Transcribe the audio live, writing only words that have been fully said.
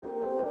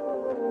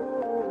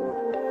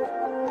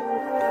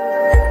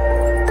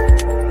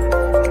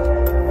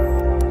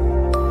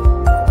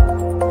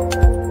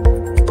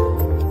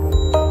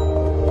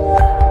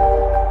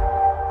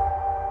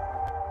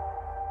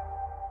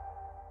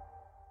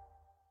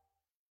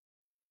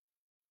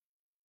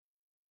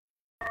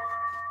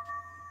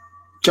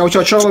Čau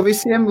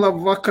visiem,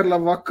 labvakar,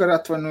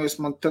 atvainojos,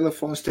 man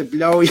telefons te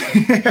bļauj.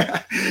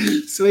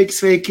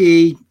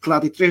 Sveiki,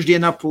 klāti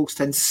trešdienā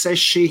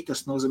 6:00,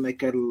 tas nozīmē,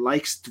 ka ir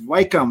laiks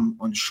tvaikam,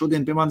 un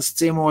šodien pie manas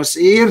ciemos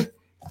ir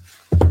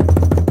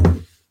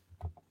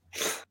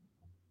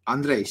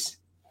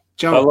Andrejs.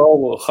 Čau.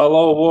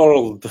 Hello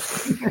world.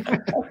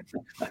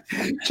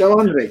 Čau,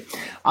 Andrej.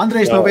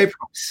 Andrejs no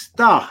VooPoo.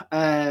 Tā,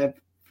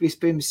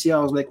 vispirms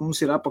jāuzliek, mums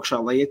ir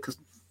apakšā, lai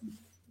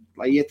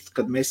iet,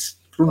 kad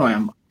mēs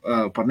runājam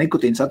par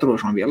nikotīnu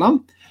saturošām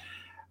vielām.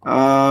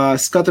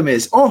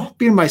 Skatāmies.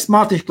 Pirmais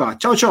Mārtiņš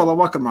klāt. Čau,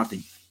 labvakar,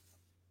 Mārtiņ.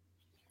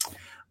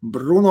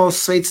 Bruno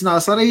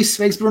sveicinās arī.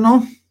 Sveiks,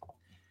 Bruno.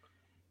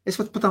 Es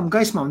pat tām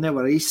gaismām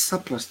nevaru īsti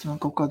saprast. Man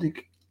kaut kādi...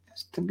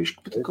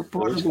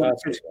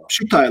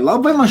 Šitā ir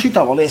labi, vai man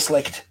šitā vēl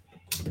ieslēgt?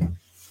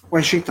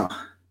 Vai šitā?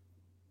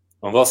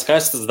 Un vēl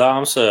skaistas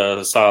dāmas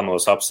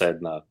sānos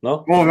apsēdināt,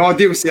 nu?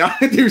 Divas, jā,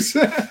 divas.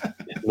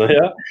 Nu,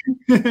 jā.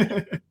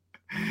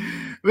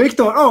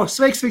 Viktor,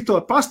 sveiks,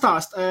 Viktor,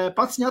 pastāst.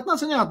 Pats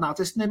neatnāca vai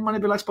neatnāca? Man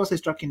nebija laiks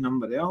pastāst tracking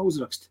number, jā,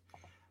 uzrakst.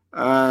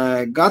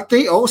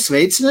 Gati,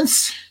 sveiciniens.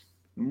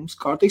 Mums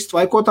kārtīgs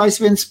tvaikotājs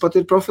viens, pat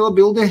ir profila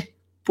bildē,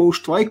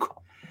 pūš tvaiku.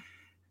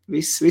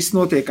 Viss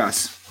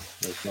notiekās.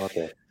 Viss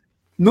notiek.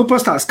 Nu,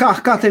 pastāst,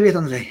 kā tev iet,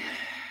 Andrej?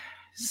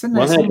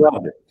 Man iet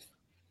labi.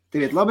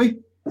 Tev iet labi?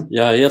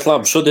 Jā, iet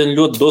labi. Šodien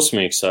ļoti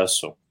dosmīgs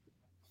esmu.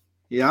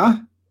 Jā?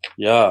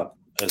 Jā,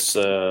 es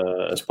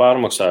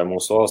pārmaksāju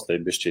mūsu valstī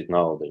bišķīt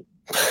naudu.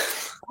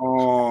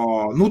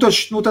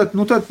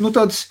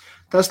 Tad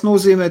tas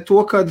nozīmē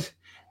to, ka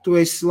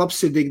tu esi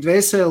labsirdīgi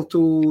dvēseli,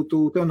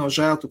 tev nav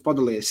žēl, tu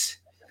padalies.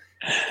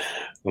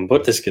 Un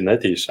burtiski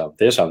netīšām,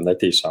 tiešām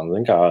netīšām.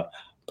 Zin kā,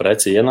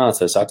 preci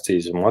ienācies,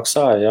 akcijas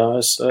maksāja, jā,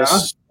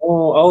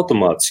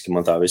 automātiski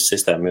man tā visa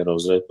sistēma ir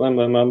uzreiz.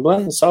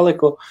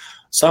 Saliku,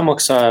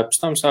 samaksāju, pēc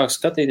tam sāku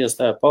skatīties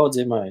tajā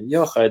paudzīmē,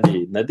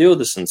 Haidī, ne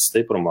 20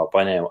 stiprumā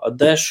paņēma,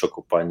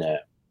 dešuku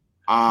paņēma.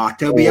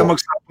 Tev bija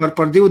jāmaksā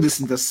par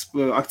 20 tas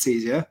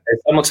akcijas, ja? Es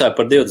samaksāju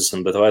par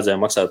 20, bet vajadzēja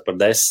maksāt par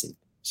 10,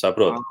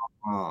 saprot?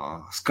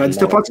 Skaidrs,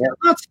 tev pats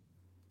neatnāc?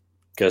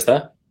 Kas tā?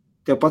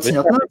 Tev pats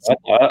neatnāc?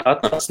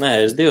 Atnāc, nē,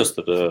 es divas,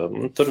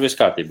 tur viss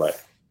kārtībā ir.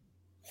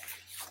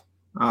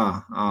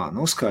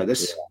 Nu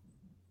skaidrs.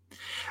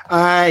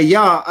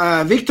 Jā,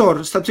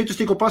 Viktor, starp citu,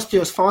 tikko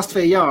pastījos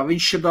Fastway, jā,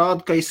 viņš rāda,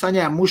 ka ir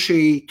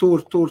saņēmuši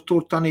tur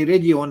tanī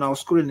reģionā,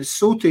 uz kurien es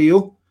sūtīju.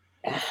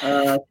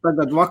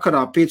 Tagad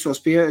vakarā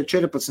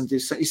 5:14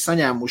 ir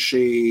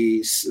saņēmuši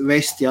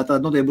vesti, jā,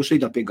 tāda noteikti būs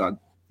rītā piegāda.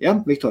 Jā,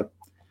 Viktor?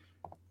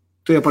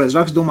 Tu jau pareizi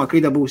raksts, domā, ka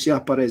rītā būs, jā,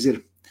 pareizi ir.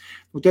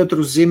 Nu, tev tur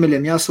uz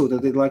ziemeļiem jāsūta,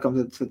 tad laikam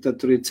tad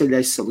tur ir ceļi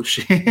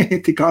aizsaluši.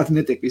 Tik ātri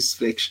netiek viss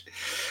priekš.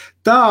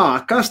 Tā,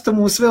 kas tu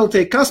mums vēl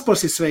tiek?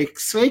 Kaspars ir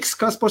sveiks,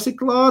 Kaspars ir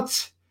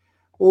klāts.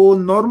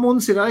 Un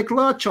Normunds ir arī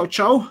klāt.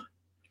 Čau.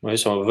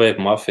 Visam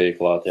VooPoo mafija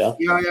klāt, jā?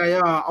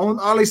 Jā. Un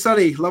Alis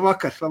arī.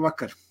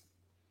 Labvakar.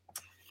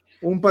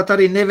 Un pat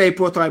arī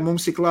neveipotāji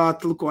mums ir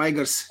klāt, Luko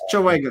Aigars.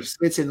 Čau, Aigars,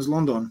 sveicien uz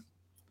Londonu.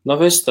 Nu,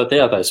 viss tad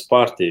jātais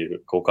partija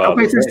kaut kādu.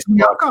 Kāpēc es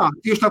jakā?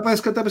 Tieši tāpēc,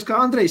 ka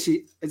Andrejs,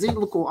 es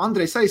zinu, Luko,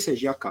 Andrejs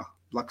aizsēž jakā,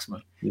 blakus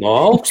man. No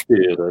augsti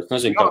ir, es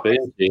nezinu,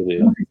 kāpēc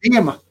ir.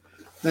 Ziema.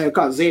 Nē,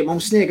 kāda ziema,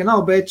 mums sniega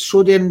nav, bet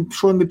šodien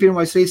bija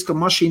pirmais rīts, ka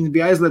mašīna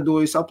bija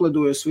aizledojusi,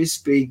 aplidojusi, viss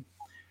bija.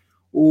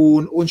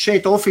 Un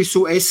šeit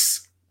ofisu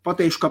es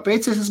pateikšu,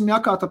 kāpēc es esmu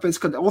jakā, tāpēc,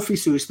 ka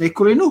ofisu es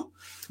nekurinu,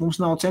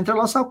 mums nav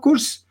centrālās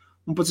apkurs.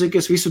 Un pat cik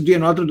es visu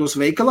dienu atrados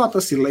veikalā,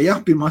 tas ir lejā,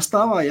 pirmā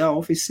stāvā, jā,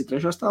 ofis ir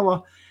trešā stāvā.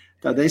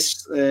 Tad es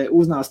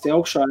uznācu te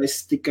augšā,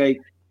 es tikai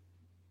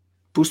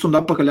pusstundu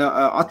atpakaļ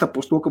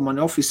attapos to, ka man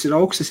ofis ir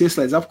augsts, es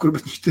ieslēdzu apkuru,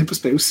 bet viņš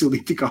nepaspēja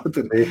uzsildīt tik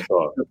ātri.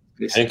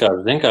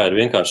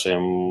 Vienkārši ir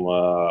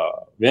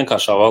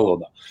vienkāršā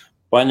valodā.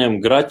 Paņem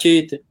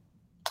graķīti,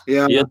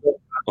 iedod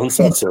un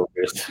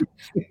sacilpies.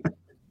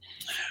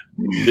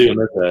 Divi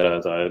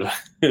netērētāji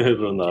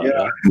runā.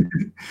 Jā.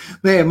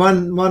 Nē,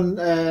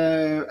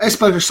 es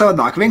pašu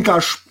savādāk.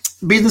 Vienkārši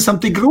biznesam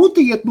tik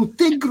grūti iet,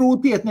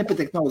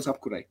 nepatiek naudas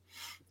apkurei.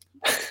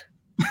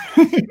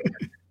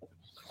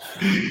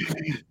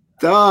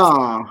 Tā,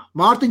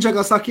 Mārtiņš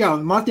kā saka, jā,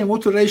 Mārtiņam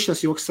otru reizi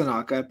tas joks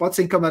sanāk. Pats,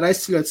 kamēr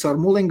aizceļot caur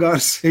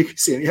Mulingārs,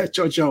 visiem, jā,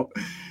 čau.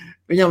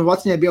 Viņam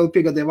vaciņai bija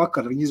piegādē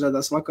vakar, viņi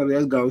izrādās vakar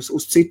aizgāja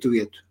uz citu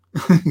vietu.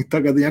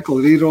 Tagad viņi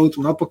atkal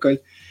reroute un apakaļ.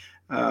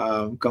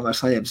 Kamēr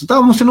saņems. Tā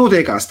mums ir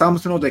notiekās.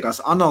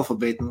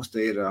 Analfabēti mums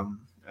te ir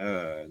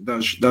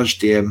daži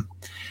tie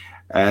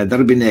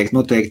darbinieki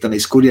noteikti,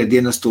 kurjeri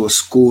dienestos,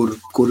 kur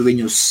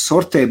viņus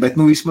sortē, bet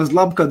vismaz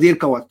labi, kad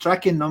ir kaut kā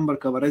tracking number,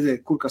 ka var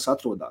redzēt, kur kas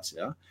atrodas.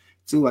 Ja?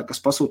 Cilvēki,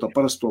 kas pasūta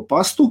parasto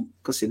pastu,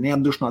 kas ir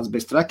neapdušināts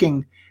bez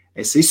tracking,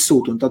 es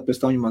izsūtu, un tad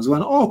pēc tam viņi man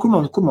zvana, kur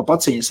man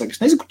paciņa saka,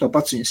 es nezinu, kur tā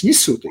paciņas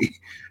izsūtīja.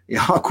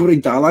 Jā, kur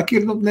viņi tālāk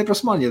ir,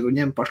 nepras man, ja tu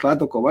ņem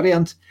pašlētoko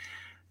variantu.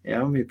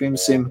 Jā,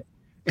 piemēram,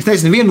 es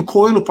nezinu, vienu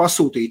koilu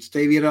pasūtīt,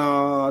 tev ir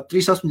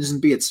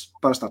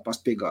 3,85 parastā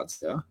pasta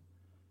piegādes, ja?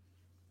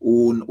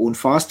 Un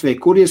Fastway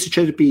kurjers ir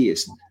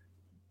 4,50.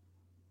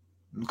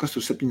 Kas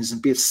tur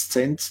 75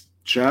 cents?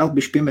 Žēl,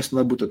 bišķi piemēst,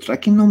 lai būtu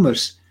tracking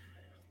numurs.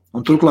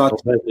 Un turklāt...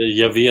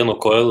 Ja vienu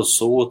koilu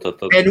sūta,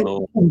 tad...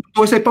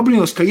 To es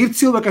pabrīnos, ka ir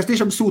cilvēki, kas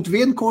tiešām sūta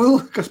vienu koilu,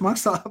 kas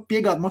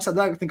piegāda maksā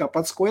dārgāk nekā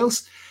pats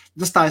koils.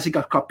 Tas tā es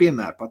kā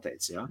piemēru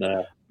pateicu, jā.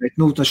 Bet,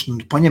 taču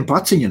paņem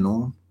paciņa,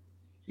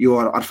 Jo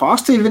ar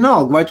fāsti ir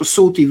vienalga, vai tu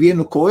sūti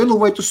vienu koilu,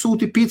 vai tu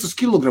sūti 5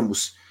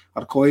 kilogramus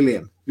ar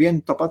koiliem. Vienu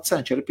tāpat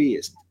cena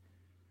 4,50.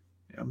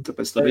 Jā,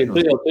 tāpēc tā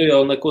tu jau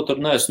neko tur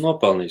neesi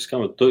nopelnījis,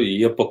 kam tu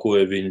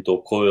iepakoji viņu to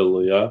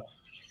koilu, jā.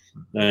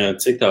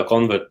 Cik tā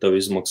konverta tev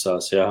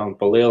izmaksās, jā, un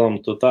pa lielam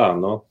tu tā,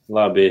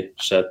 labi,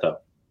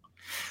 šetā.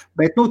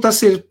 Bet, tas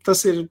ir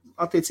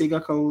attiecīgi,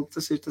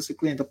 tas ir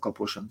klienta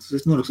apkalpošana. Tas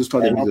ir noraksts uz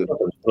tādiem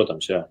izdevumiem.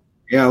 Protams, jā.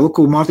 Jā,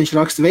 lūk, Mārtiņš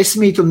raksta,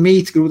 vesmīt un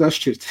mīt grūti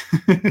atšķirt.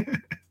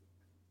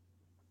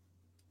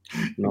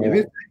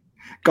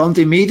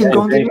 Konti mīt un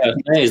konti mīt.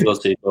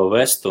 Neizlasīt to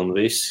vestu un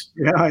viss.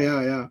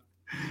 Jā.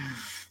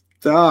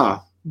 Tā.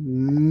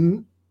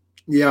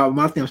 Jā,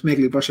 Mārtiņam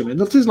smieklīgi pašam.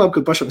 Tas ir labi, ka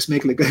pašam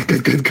smieklīgi,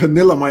 kad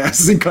nelamājās,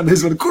 kā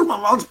nezinu, kur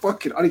man valsts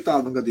paki ir. Arī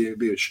tādu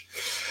gadījumi bijuši.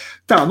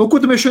 Tā, ko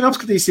tad mēs šodien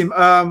apskatīsim?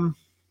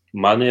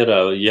 Man ir,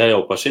 ja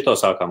jau par šito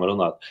sākām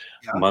runāt,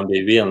 man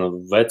bija viena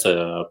veca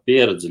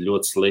pieredze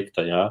ļoti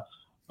slikta, jā.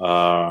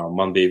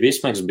 Man bija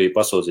Vismeks, bija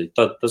pasūtīt.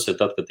 Tas ir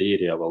tad, kad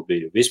īrijā vēl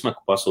bija. Vismeku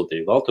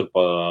pasūtīja, vēl tur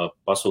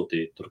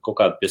pasūtīja. Tur kaut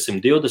kādi pie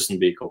 120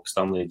 bija kaut kas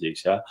tam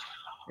līdzīgs, jā.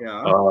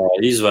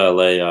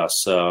 Izvēlējās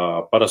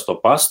parasto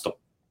pastu.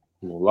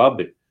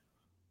 Labi,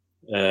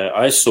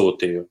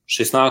 aizsūtīju.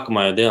 Šis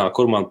nākamajā dienā,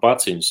 kur man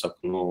paciņu, saka,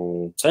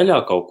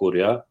 ceļā kaut kur,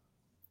 jā.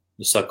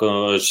 Es saku,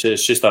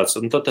 šis tāds,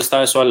 tad es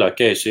taisu vaļā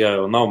keisu, ja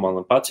jau nav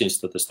mana paciņas,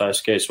 tad es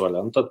taisu keisu vaļā.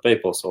 Tad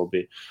PayPals vēl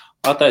bija.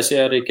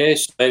 Ataisīja arī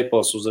keisu,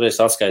 PayPals uzreiz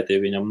atskaitīja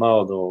viņam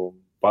naudu,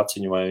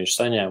 paciņu, vai viņš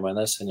saņēma vai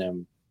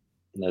nesaņēma,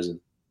 nezinu.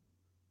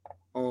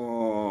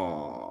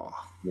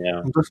 Jā.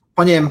 Un tas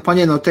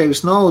paņēma no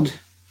tevis naudu?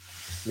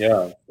 Jā,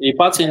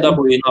 paciņu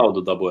dabūja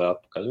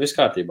atpakaļ, viss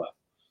kārtībā.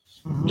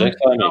 Džeks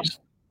laimīgs.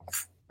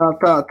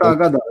 Tā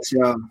gadās,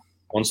 jā.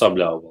 Un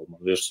sabļāva vēl man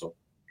virsū.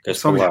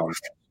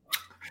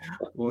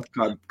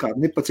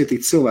 Kāda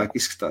nepacietīga cilvēka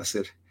izskatās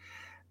ir.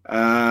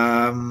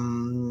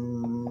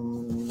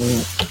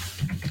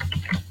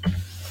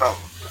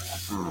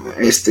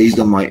 Es te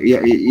izdomāju,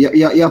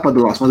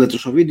 jāpadalās mazliet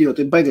uz šo video.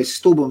 Te baigais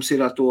stulbums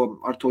ir ar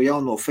to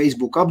jauno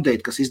Facebook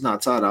update, kas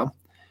iznāca ārā.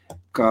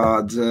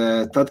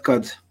 Tad,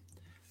 kad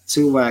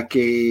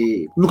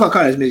cilvēki,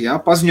 kādreiz mēs,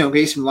 paziņojam, ka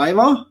iesim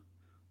laivā,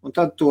 un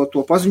tad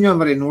to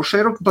paziņojumu arī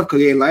nošēru, un tad, kad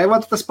ieja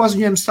laivā, tad tas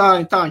paziņojums tā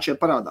viņš jau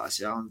parādās,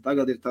 jā, un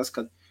tagad ir tas,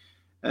 ka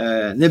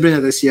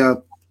nebrīnēties, ja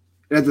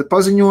redzat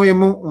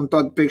paziņojumu, un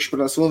tad pēkšņi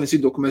parādās vēl viens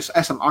video, ka mēs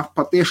esam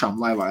patiešām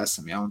laivā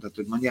esam, jā, un tad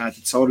man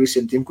jāiet cauri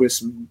visiem tiem, ko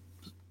esam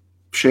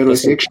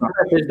šērojas iekšā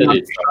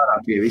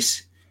pie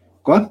visi.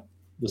 Ko?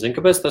 Zini,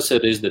 kāpēc tas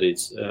ir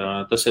izdarīts?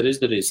 Tas ir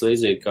izdarīts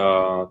līdzīgi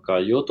kā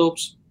YouTube,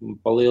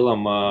 pa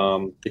lielam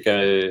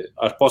tikai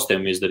ar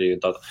postiem izdarīja.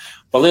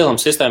 Pa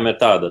lielam sistēma ir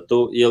tāda,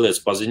 tu ieliec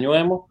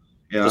paziņojumu,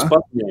 tas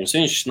paziņojums,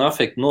 viņš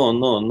nafik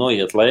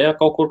noiet lejā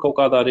kaut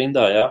kādā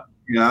rindā, jā?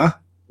 Jā.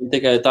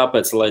 Tikai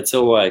tāpēc, lai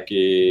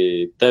cilvēki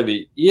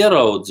tevi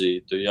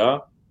ieraudzītu,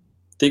 jā,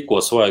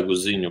 tikko svaigu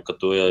ziņu, ka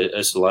tu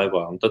esi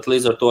laivā. Un tad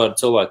līdz ar to ar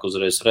cilvēku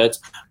uzreiz redz,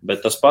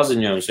 bet tas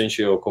paziņojums, viņš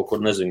jau kaut kur,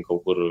 nezinu,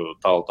 kaut kur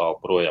tālu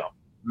projām.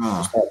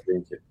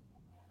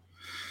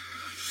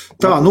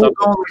 Tā,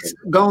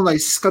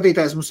 galvenais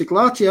skatītājs mums ir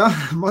klāt, jā,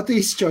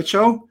 Matīs,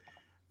 čau.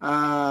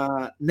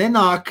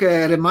 Nenāk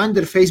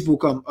reminder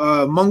Facebookam.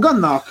 Man gan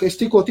nāk, es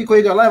tikko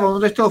iegāju laivā,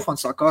 un reiz telefons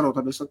sāk ārot,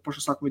 tad es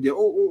pašu sāku video,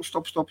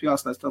 stop,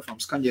 jāslēdz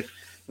telefons, skaņi ir,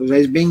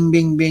 reiz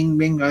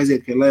bing,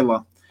 aiziet pie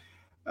laivā.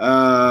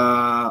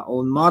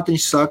 Un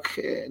Mārtiņš saka,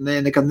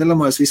 nekad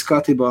nelamojas viss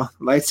kārtībā,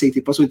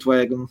 laicīgi pasūt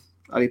vajag, un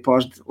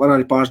var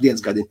arī pāris dienas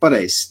gadīt.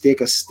 Pareizi, tie,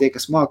 kas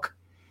māk,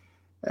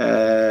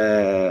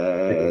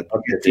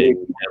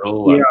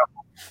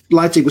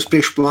 laicīgi uz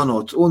priekšu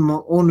plānot,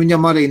 un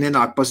viņam arī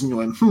nenāk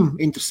paziņojumi.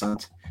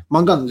 Interesanti.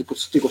 Man gan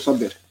tikko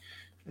sabir.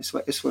 Es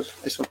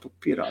varu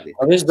pierādīt.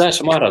 Es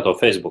dēšam ārā to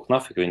Facebook,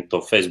 nafik viņu to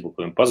Facebook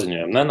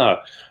paziņojumu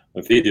nenāk,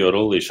 video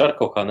rullīšu ar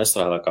kaut kā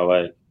nestrādā kā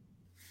vajag.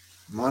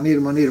 Man ir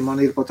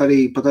pat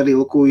arī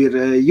lūku ir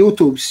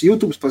YouTube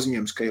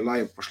paziņojums, ka ir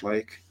laiva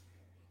pašlaik.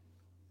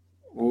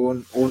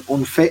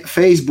 Un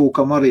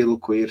Facebookam arī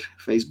lūku ir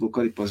Facebook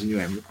arī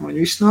paziņojumi. Man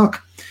viss nāk.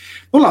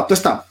 Labi,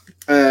 tas tā.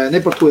 Ne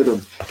par to ir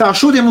runa. Tā,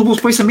 šodien mums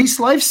būs pavisam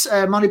īsts laivs.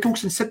 Man ir 7:00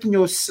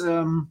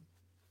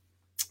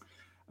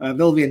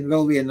 vēl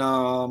viena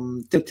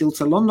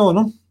tilts ar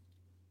Londonu.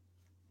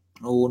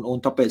 Un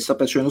tāpēc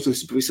šodien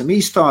uzliksim pavisam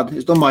īsti tādi.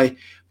 Es domāju,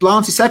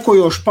 plāns ir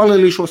sekojoši,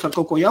 palielīšos ar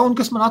kaut ko jaunu,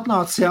 kas man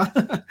atnāca, jā.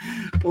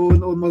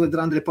 un mazliet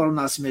ar Andriju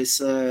parunāsimies,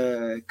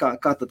 kā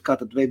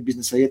tad web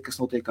biznesā iet,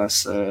 kas notiekās,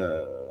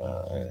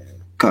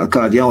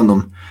 kādi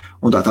jaunumi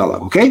un tā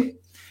tālāk, ok?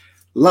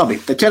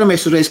 Labi, tad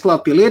ķeramies uzreiz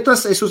klāt pie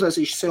lietas. Es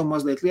uztaisīšu sev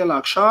mazliet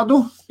lielāku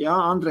šādu. Jā,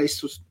 Andrejs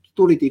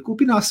tūlītī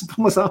kupinās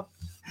pamazām.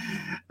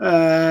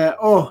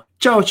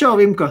 Čau,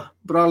 Vimka.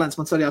 Brālēns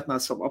man arī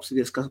atnāca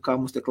apsities, kā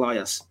mums te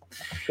klājās.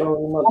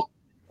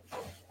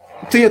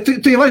 Tu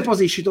jau vari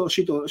pazīt šito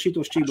šķību.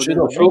 Šito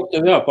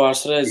fruktu, jā,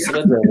 pāris reizes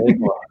redzēju.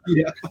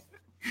 Jā.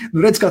 Nu,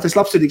 redz, kā tas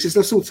labsirdīgs. Es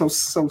tev sūtu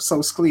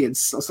savus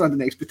klientus, savus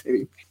radinieks pie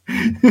tevīm.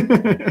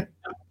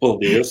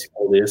 Paldies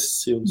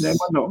jums. Nē,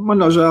 man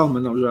nav žēl.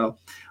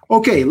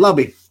 Ok,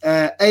 labi.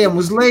 Ejam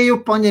uz leju,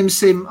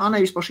 paņemsim.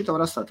 Vispār šitā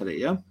var atstāt arī,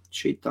 ja?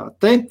 Šitā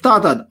te.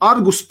 Tātad,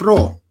 Argus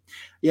Pro.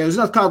 Ja jūs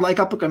zināt, kādu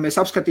laiku apakaļ mēs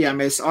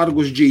apskatījāmies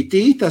Argus GT,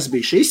 tas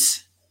bija šis.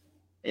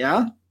 Ja?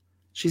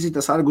 Šis ir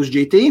tas Argus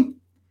GT.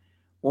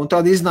 Un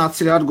tad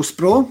iznāca ir Argus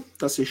Pro,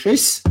 tas ir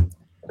šis.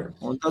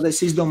 Un tad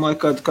es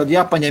izdomāju, kad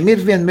jāpaņem ir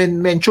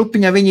vien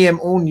čupiņa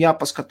viņiem un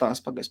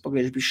jāpaskatās.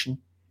 Pagaiž bišķiņ.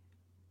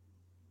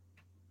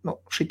 Nu,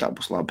 šitā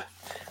būs labi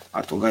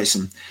ar to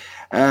gaismu.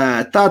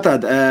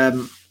 Tātad,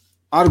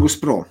 Argus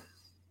Pro.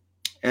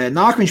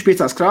 Nāk viņš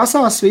 5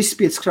 krāsās, visas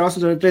 5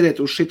 krāsas varat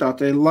redzēt uz šitā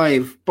te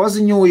live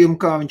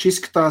paziņojumu, kā viņš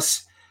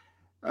izskatās.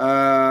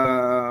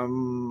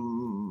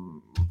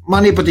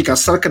 Man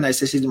iepatīkās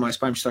sarkanais, es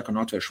izdomāju, paņemšu sarkanu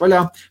atvēršu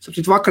vaļā.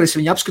 Sapcīt, vakar es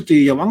viņu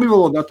apskatīju jau angļu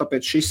valodā,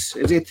 tāpēc šis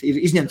ir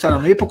izņemts ārā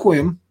no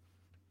iepakojumu.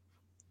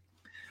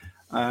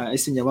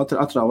 Es viņu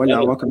atrāvu vaļā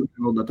vakar angļu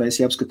valodā, tā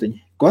es apskatiņu.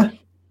 Ko?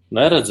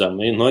 Neredzam,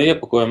 no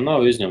iepakojuma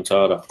nav izņemts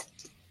ārā.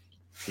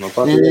 No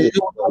pat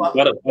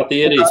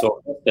ierīs vēl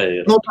kastē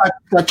ir. No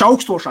tā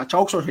čaukstošā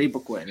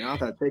iepakojuma, jā,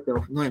 tā teikt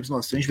jau nojams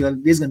nost. Viņš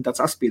diezgan tāds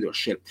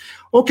atspīdošs ir.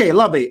 Ok,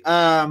 labi.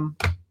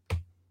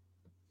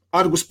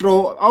 Argus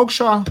Pro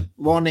augšā,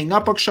 warning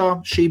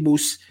apakšā, šī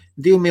būs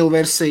 2 mil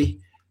versija.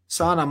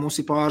 Sānā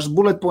mums ir pāris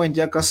bullet point,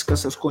 ja, kas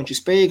uz ko viņš ir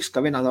spējīgs, kā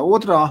vienā tā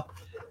otrā.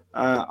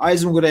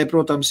 Aizmugurē,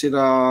 protams, ir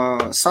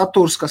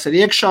saturs, kas ir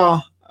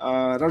iekšā,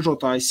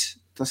 ražotājs,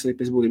 tas ir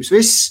pēc būtības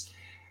viss.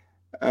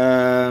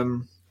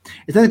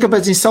 Es nezinu,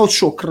 kāpēc viņi sauc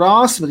šo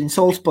krāsu, bet viņi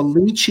sauc par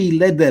līčī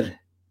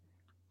leder.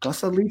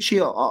 Kas ir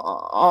līčī?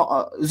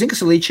 Zini,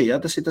 kas ir līčī,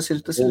 ja? Tas ir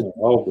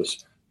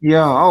auglis.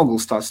 Jā,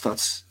 auglis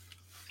tāds.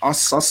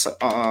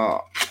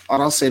 Ar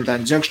asiem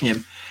džekšņiem.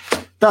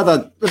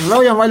 Tātad,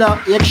 raujam vaļā,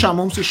 iekšā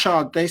mums ir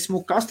šāda te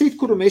smuka kastīte,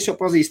 kuru mēs jau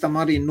pazīstam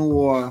arī no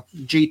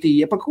GT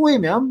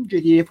iepakojuma, ja?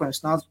 GT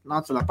iepakojums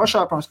nāca tādā pašā,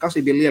 protams,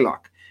 kastīte bija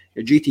lielāka,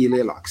 jo GT ir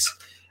lielāks.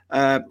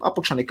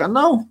 Apakšā nekā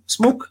nav,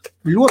 smuk,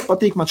 ļoti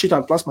patīk man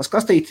šitāda plasmas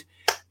kastīte,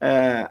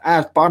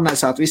 ērt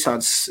pārnēsāt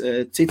visādas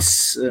citas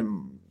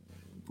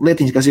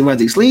lietiņas, kas ir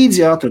vajadzīgs līdzi,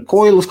 jā, tur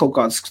koilus, kaut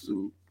kādas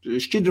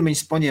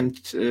šķidrumiņas paņemt,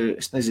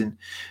 es nezinu,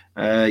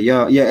 ja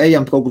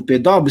ejam kaut kur pie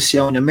dabas,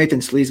 ja un ja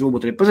meitenes līdz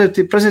varbūt arī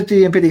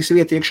prezervatīviem pietiks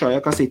vieta iekšā,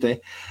 ja kastītē.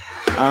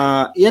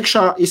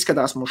 Iekšā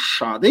izskatās mums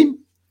šādi.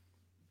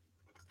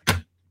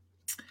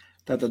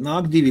 Tātad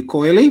nāk 2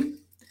 koili,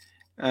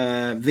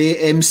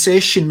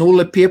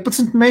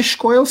 VM6015 mesh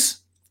koils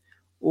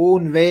un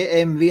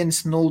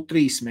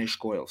VM103 mesh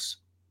koils,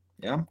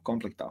 ja,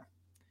 komplektā.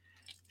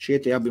 Šie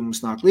tie abi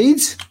mums nāk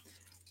līdz.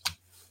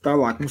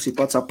 Tālāk mums ir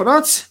pats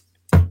aparāts.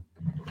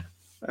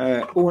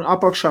 Un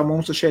apakšā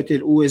mums šeit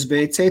ir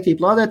USB-C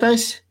tīpa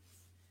lādētājs,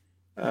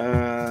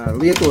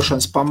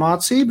 lietošanas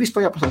pamācība,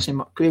 vispār jāpasās, ja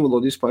krievu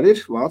valoda vispār ir,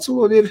 vācu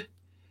valoda ir,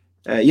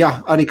 jā,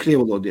 arī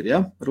krievu valoda ir, ja,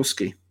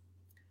 ruski.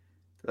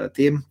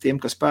 Tiem,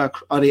 kas pērk,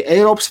 arī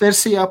Eiropas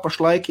versijā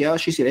pašlaik, jā,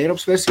 šis ir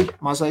Eiropas versija,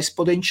 mazais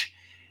podiņš,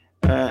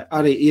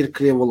 arī ir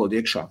krievu valoda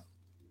iekšā.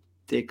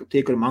 Tie,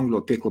 kuram angļu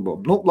valoda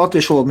pieklabo. Nu,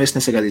 latviešu valodu mēs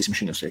nesagaidīsim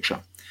šiņos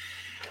iekšā.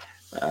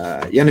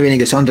 Ja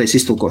nevienīgais Andrejs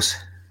iztulkos.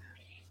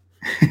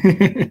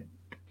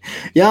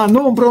 Jā,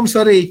 nu, un, protams,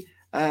 arī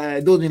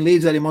dod viņu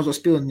līdzi arī mazo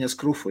spilniņas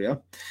krufu, ja?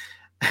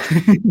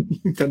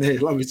 Tad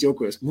labi, es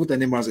jokojos, mutē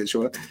nemazīt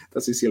šo,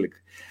 tas viss ielikt.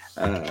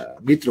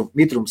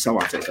 Mitrum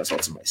savācēs, tā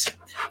saucamais.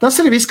 Tas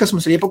arī viss, kas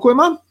mums ir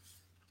iepakojumā.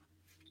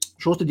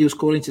 Šos te 2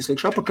 koliņas es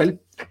liekšu apakaļ.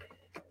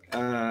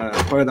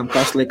 Pagaidām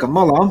kas liekam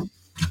malā.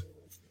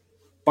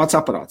 Pats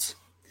aparāts.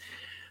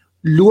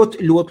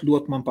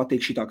 Ļoti man patīk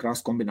šitā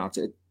krāsa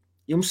kombinācija.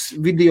 Jums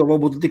video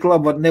varbūt tik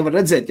labi nevar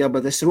redzēt, jā,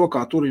 bet es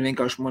rokā tur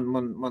vienkārši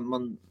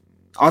man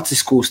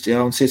acis kūst, jā,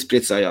 un sirds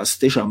priecājās.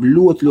 Tiešām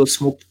ļoti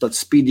smuki, tāds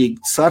spīdīgi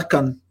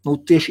sarkan, nu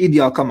tieši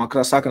ideāli, kamā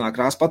sarkanā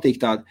krāsa patīk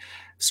tāda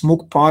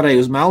smuku pārēju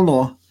uz melno.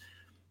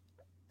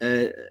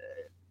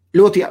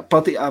 Ļoti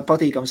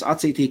patīkams,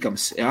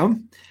 acītīkams, jā.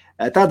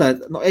 Tādēļ,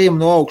 nu, ejam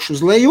no augšu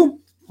uz leju.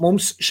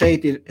 Mums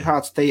šeit ir,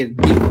 te ir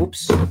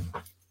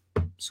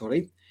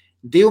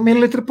 2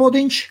 ml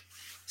podiņš,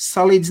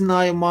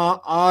 salīdzinājumā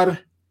ar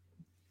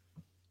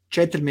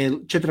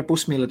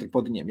 4,5 ml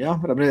podiņiem, ja?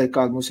 Varam redzēt,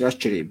 kāda mums ir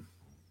atšķirība.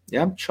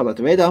 Ja? Šādā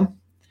veidā.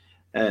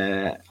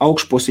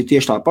 Augšpus ir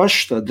tieši tā paša,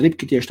 tā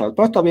dripki tieši tāda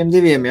pat abiem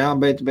diviem, ja?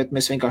 bet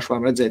mēs vienkārši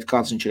varam redzēt,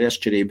 kāds viņš ir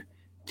atšķirība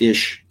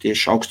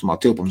tieši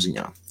augstumā tilpuma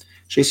ziņā.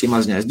 Šis ir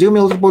maziņais 2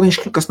 ml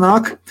podiņš, kas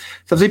nāk.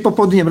 Tad zipa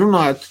podiņiem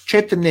runājot,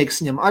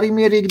 4-nieks viņam arī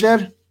mierīgi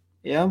der,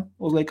 ja?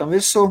 Uzliekam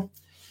virsū.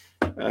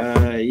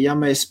 Ja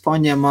mēs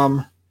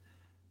paņemam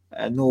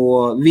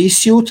no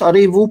VooPoo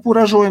arī VooPoo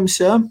ražojums,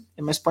 ja?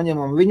 Ja mēs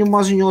paņemam viņu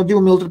maziņo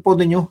 2 ml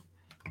podiņu,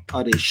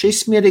 arī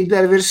šis mierīgi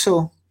der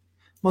virsū.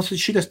 Mums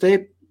šitas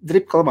te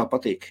dripka labāk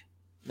patīk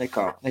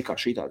nekā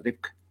šitā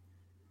dripka.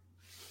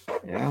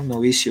 Ja, no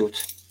VooPoo.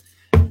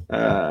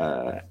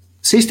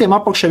 Sistēma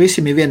apakšā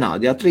visiem ir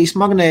vienādi, ja? 3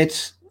 magnēti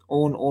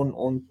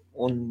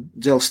un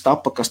dzelzs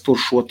tapa, kas tur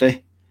šo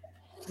te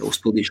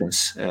uzpildīšanas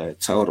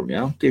caurumu.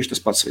 Ja? Tieši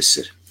tas pats viss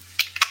ir.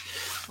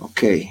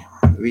 Ok,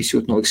 visu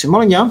jūt noliksim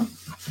maliņā.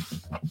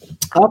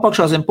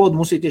 Apakšā zem podu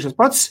mums ir tieši tas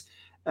pats.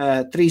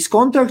 3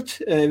 kontakti,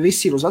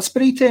 viss ir uz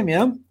atsprītēm,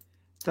 ja?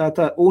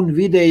 Un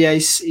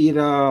vidējais ir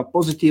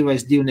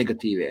pozitīvais, 2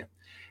 negatīvie.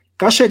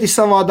 Kas šeit ir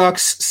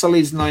savādāks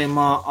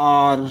salīdzinājumā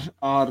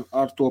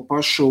ar to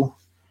pašu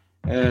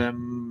Pilnīgi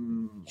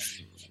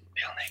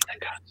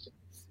nekāds.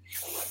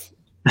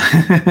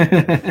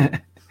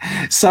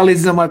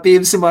 salīdzinājumā,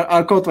 piemēram,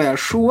 ar kaut vai ar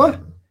šo,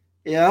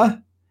 ja?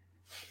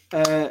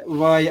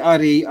 Vai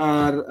arī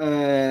ar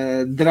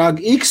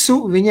drag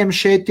X-u, viņiem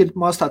šeit ir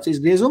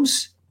mazstācijas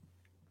griezums,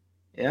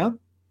 ja?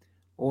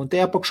 Un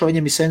te apakšā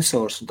viņam ir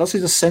sensors. Un tas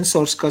ir tas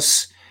sensors,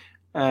 kas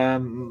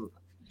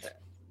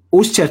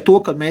uzķer to,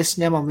 kad mēs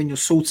ņemam viņu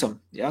sūcam.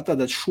 Ja?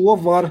 Tātad šo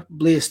var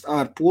bliest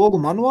ar pogu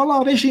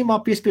manuālā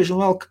režīmā, piespiežam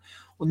velk,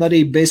 un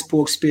arī bez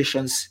pogas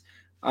spiešanas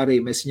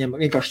arī mēs viņam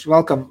vienkārši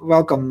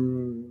velkam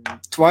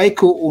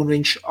tvaiku, un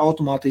viņš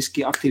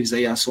automātiski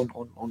aktivizējās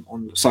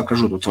un sāk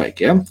ražot to tvaiku,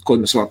 ja? Ko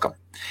mēs velkam.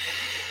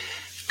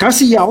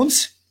 Kas ir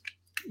jauns?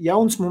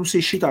 Jauns mums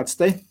ir šitāds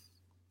te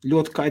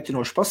ļoti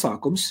kaitinošs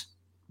pasākums.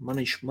 Man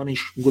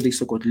viņš, godīgi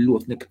sakot,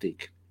 ļoti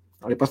nepatīk.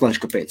 Arī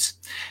paslēdšu, kāpēc.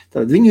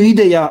 Tad viņu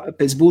ideja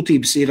pēc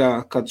būtības ir,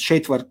 kad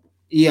šeit var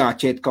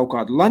iāķēt kaut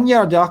kādu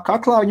laņjārdu, jā,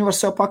 kaklā viņu var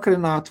sev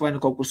pakarināt, vai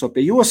nu kaut kur sev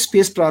pie josas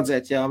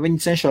piesprādzēt, jā,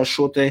 viņi cenšas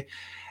šo te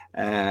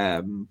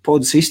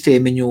podu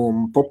sistēmiņu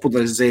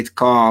popularizēt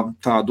kā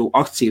tādu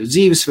aktīvu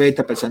dzīvesveidu,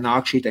 tāpēc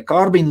nāk šī te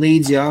kārbīna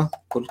līdzi, jā,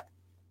 kur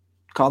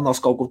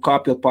kalnās kaut kur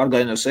kāpjot,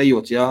 pārgājienos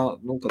ejot, jā,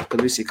 nu,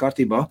 kad viss ir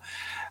kārtībā.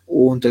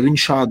 Un tad viņi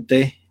šādi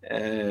te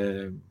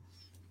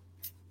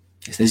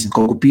es nezinu,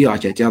 kaut ko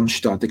pieāķēt, jā,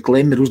 šitā te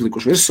klemi ir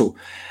uzlikuši virsū.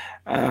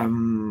 Var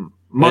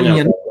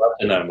noņemt.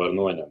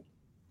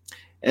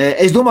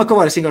 Es domāju, ka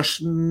var, es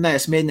vienkārši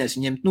neesmu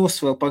mēģinājis ņemt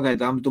nost vēl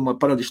pagaidām, domāju,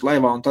 parādīšu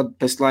laivā, un tad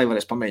pēc laiva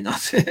varēs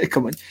pamēģināt.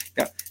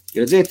 Jā,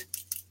 redziet,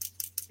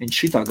 viņš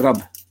šitā grab.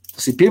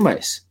 Tas ir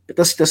pirmais,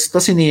 bet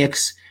tas ir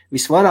nieks.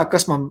 Visvairāk,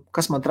 kas man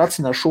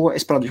tracina šo,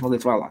 es parādīšu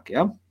mazliet vēlāk,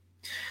 jā?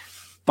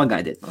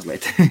 Pagaidiet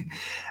mazliet.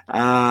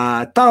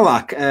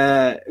 Tālāk,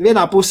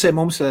 vienā pusē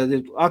mums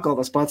ir atkal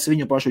tas pats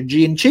viņu pašu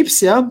gene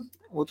chips, ja?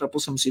 Otrā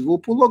pusē mums ir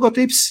VooPoo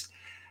logotips.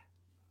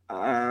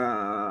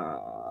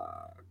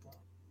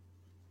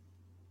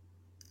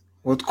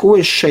 Ko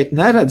es šeit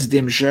neredzu,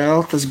 diemžēl,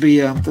 tas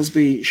bija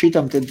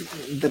šitam te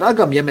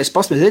dragam, ja mēs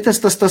pasmēsim,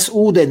 tas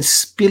ūdens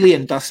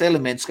pilienu tās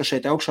elements, kas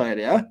šeit augšā ir,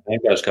 ja?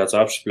 Vienkārši kāds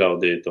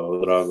apšpļaudīja to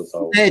dragu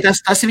tavu. Nē,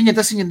 tas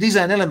viņa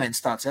dizaina elements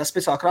tāds, ja?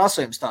 Speciāli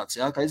krāsojums tāds,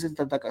 ja? Kā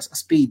tā kā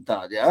spīd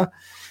tādi, ja?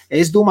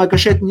 Es domāju, ka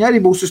šeit viņi arī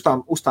būs uz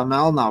tā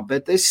melnā,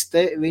 bet es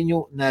te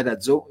viņu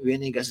neredzu.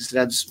 Vienīgais es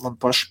redzu man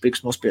pašu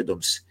pirkstu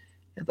nospiedums.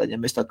 Ja, tad, ja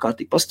mēs tā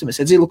kārtīgi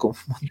paskatāmies, dzilukumu,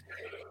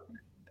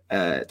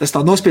 tas tā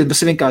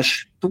nospiedums ir vienkārši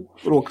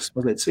rokas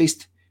mazliet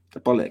svīsti, tā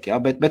paliek, jā,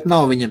 bet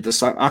nav viņam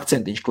tas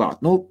akcentiņš klāt.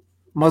 Nu,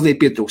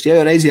 mazliet pietrūks. Ja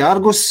jau reizi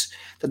Argus,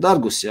 tad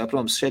Argus, jā,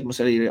 protams, šeit mums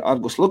arī ir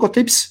Argus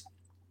logotips.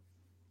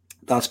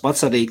 Tāds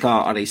pats arī kā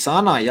arī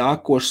sānā, jā,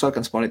 košs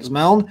sarkans pārēt uz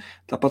melnu,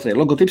 tāpat arī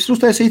logotips ir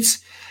uztaisīts.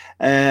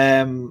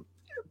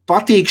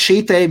 Patīk šī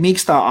te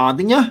mīkstā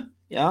ādiņa,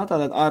 jā,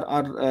 tātad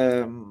ar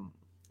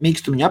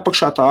mīkstumiņa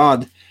apakšā tā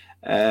āda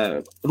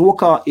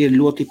rokā ir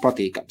ļoti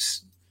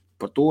patīkams.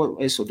 Par to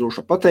es jau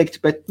droši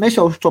pateikt, bet mēs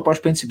jau to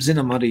pašu principu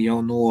zinām arī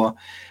jau no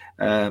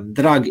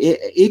drag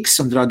X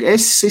un drag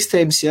S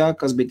sistēmas, jā,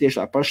 kas bija tieši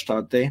tā paša tā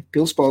te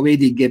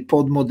pilspalveidīgie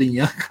podmodiņi,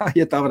 jā, kā,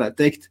 ja tā varētu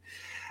teikt.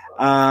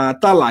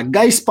 Tālāk,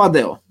 gaisa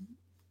padeva.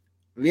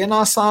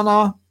 Vienā sānā,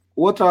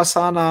 otrā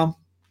sānā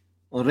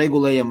un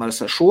regulējam ar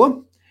šo.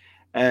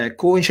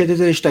 Ko viņš šeit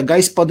ir, tā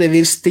gaisa padeva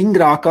ir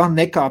stingrāka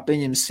nekā,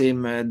 pieņemsim,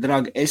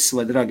 drag S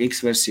vai drag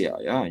X versijā,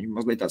 jā, viņi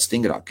mazliet tāds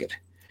stingrāk ir.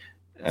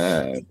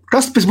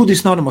 Kas pēc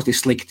būtības nav nemaz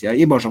slikti, ja?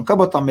 Iebāžam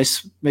kabatā,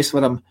 mēs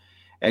varam,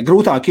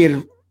 grūtāk ir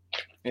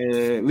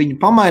viņu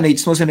pamainīt,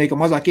 tas nozīmē, ka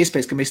mazāk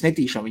iespējas, ka mēs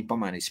netīšām viņu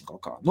pamainīsim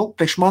kaut kā. Nu,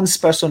 priekš manis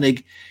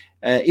personīgi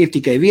ir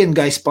tikai viena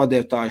gaisa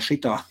padeva, tā ir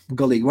šitā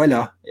galīgi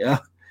vaļā, ja?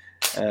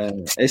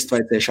 Es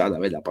vajadzēju šādā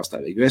veidā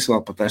pastāvīgi, es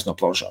vēl pat taisno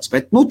plaušās.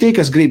 Bet, nu, tie,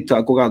 kas grib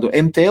tā kaut kādu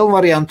MTL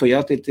variantu,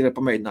 ja, tie ir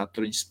pamēģināt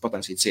tur viņus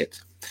pataisīt ciet.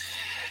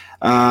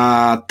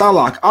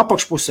 Tālāk,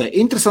 apakšpusē.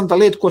 Interesanta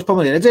lieta, ko es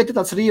pamanīju. Redzēt, ir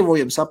tāds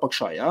rievojums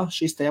apakšā, jā?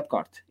 Šis te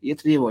apkārt.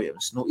 Iet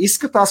rievojums. Nu,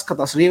 izskatās, ka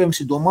tās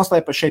rievojums ir domās, lai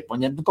pa šeit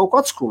paņemt kaut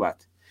ko atskruvēt.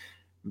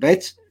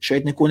 Bet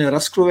šeit neko nevar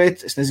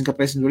atskruvēt. Es nezinu,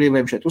 kāpēc viņi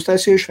rievojumu šeit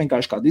uztaisījuši.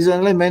 Vienkārši kā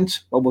dizaina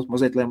elements. Varbūt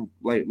mazliet,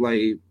 lai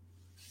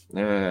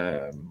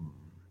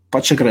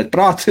pačakarēt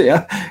prātu,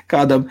 jā?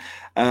 Kādam.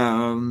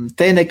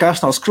 Te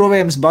nekas nav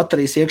skruvējums,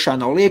 baterijas iekšā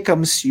nav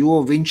liekams,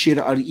 jo viņš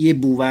ir ar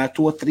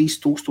iebūvēto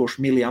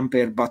 3000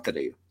 mAh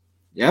bateriju.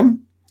 Ja?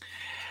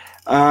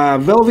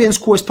 Vēl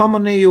viens, ko es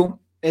pamanīju,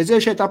 es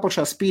zinu šeit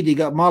apakšā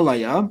spīdīgā malā,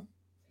 ja?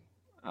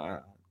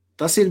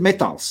 Tas ir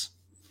metāls.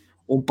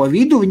 Un pa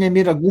vidu viņam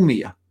ir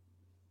gumija.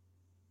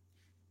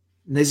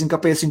 Nezinu,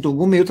 kāpēc viņi to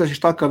gumiju, tas ir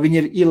tā, ka viņi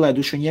ir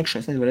ielēduši viņu iekšā,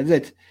 es nezinu,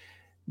 redzēt.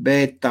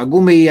 Bet tā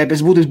gumija,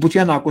 pēc būtības būtu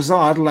jānāk uz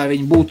āru, lai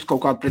viņi būtu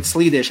kaut kāda pret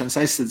slīdēšanas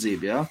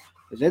aizsardzība, ja?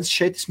 Redz,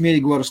 šeit es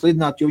mierīgi varu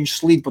slidināt, jo viņš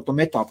slīd par to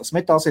metālu. Tas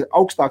metāls ir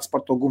augstāks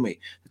par to gumiju.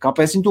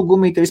 Kāpēc viņi to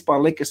gumiju te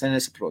vispār liek, es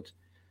nesaprotu.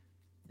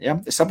 Ja?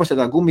 Es saprotu, ja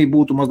tā gumija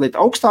būtu mazliet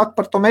augstāk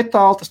par to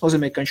metālu, tas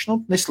nozīmē, ka viņš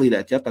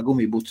neslīdēt, ja tā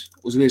gumija būtu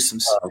uz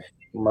virsmas.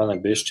 Man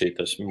ir bišķī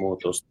tas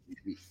mūtos.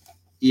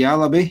 Jā,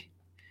 labi.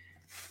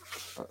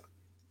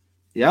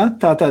 Ja?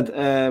 Tātad,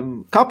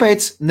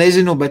 kāpēc?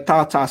 Nezinu, bet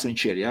tās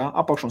viņš ir. Ja?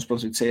 Apakšums,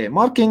 protams, ir CE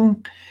marking.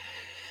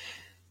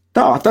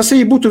 Tā, tas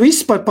arī būtu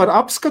viss par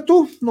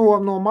apskatu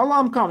no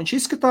malām, kā viņš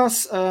izskatās.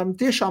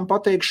 Tiešām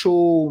pateikšu,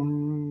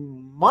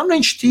 man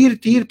viņš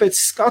tīri pēc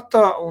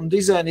skata un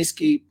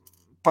dizainiski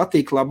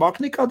patīk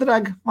labāk nekā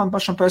drag, man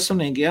pašam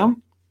personīgi, ja?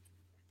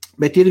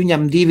 Bet ir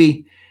viņam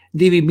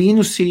divi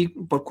mīnusi,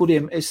 par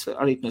kuriem es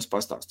arī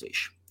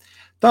pastāstīšu.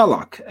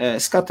 Tālāk,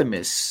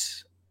 skatāmies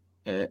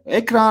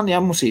ekrāni,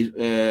 ja, mums ir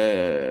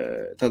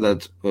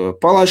tātad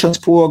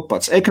palaišanas poga,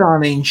 pats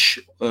ekrāniņš,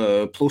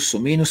 plus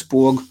un mīnus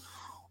poga,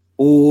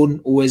 un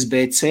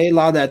USB-C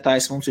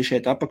lādētājs mums ir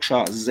šeit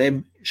apakšā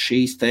zem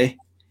šīs te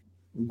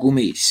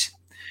gumijas.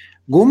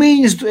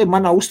 Gumijas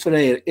manā uztverē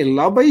ir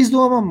laba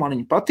izdoma, man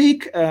viņa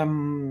patīk,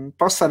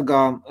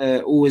 pasargā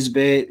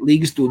USB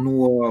līgstu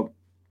no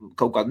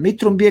kaut kāda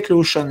mitruma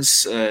piekļūšanas,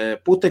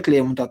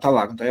 putekļiem un tā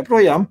tālāk un tā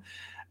joprojām.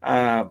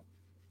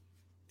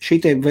 Šī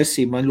te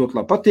versija man ļoti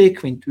labi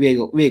patīk, viņa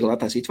viegli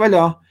attaisīt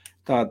vaļā,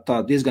 tā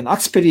diezgan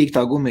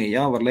atspērīga tā gumija,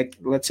 ja, var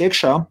lec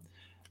iekšā.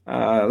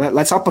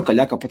 Lēc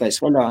apakaļ, kā patais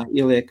vaļā,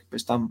 ieliek,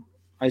 pēc tam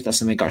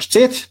aiztāsim vienkārši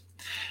ciet.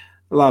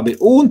 Labi,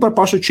 un par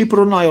pašu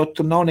čipu runājot,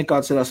 tur nav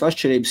nekāds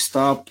atšķirības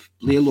starp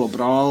lielo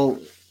brālu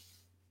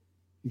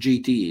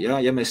GT.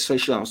 Ja mēs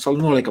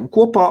noliekam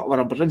kopā,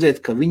 varam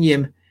redzēt, ka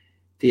viņiem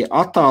tie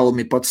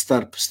attālumi pat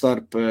starp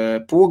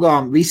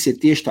pogām, viss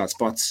ir tieši tāds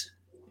pats.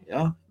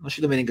 Ja?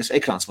 Šitam vienīgais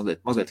ekrāns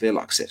mazliet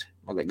lielāks ir,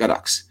 mazliet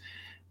garāks.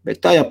 Bet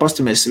tā jau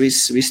pastamies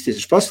viss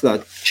tieši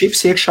paskatāt.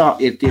 Čips iekšā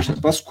ir tieši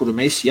tāds pats, kuru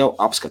mēs jau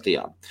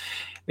apskatījām.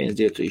 1,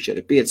 2, 3,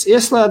 4, 5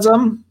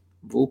 ieslēdzam,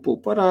 VooPoo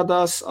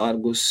parādās,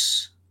 Argus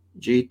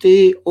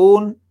GT,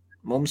 un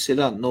mums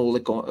ir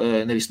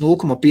nevis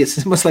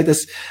 0,5, mazliet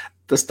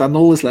tas tā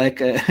nulles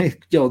liek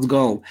ķelts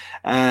galvu.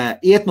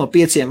 Iet no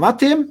 5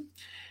 vatiem,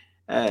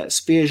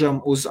 spiežam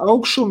uz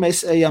augšu,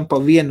 mēs ejam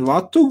pa 1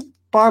 vatu,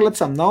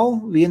 pārlecam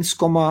nav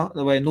 1,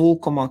 vai 0,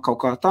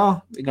 kaut kā tā,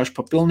 vienkārši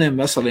pa pilniem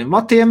veseliem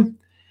vatiem.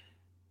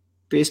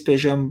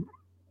 Piespiežam,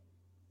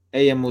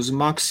 ejam uz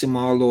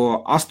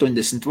maksimālo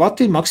 80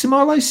 vati,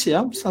 maksimālais,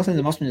 ja,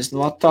 80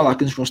 vati, tālāk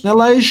viņš mums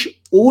nelaiž,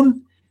 un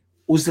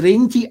uz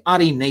riņķi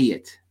arī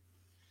neiet.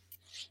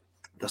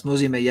 Tas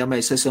nozīmē, ja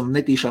mēs esam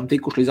netīšām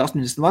tikuši līdz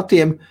 80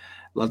 vatiem,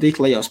 lai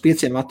tik lejā uz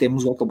 5 vatiem,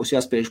 mums vēl būs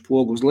jāspiež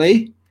pogu uz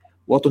leju.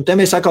 Un te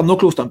mēs atkal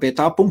nokļūstam pie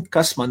tā punkta,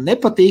 kas man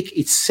nepatīk,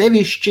 it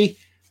sevišķi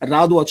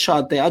rādot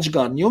šādu te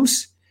atžgārni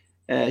jums.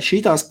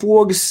 Šitās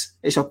pogas,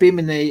 es jau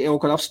pieminēju, jau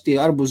kad apskatīju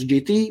Arbus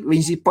GT,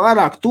 viņas ir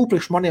pārāk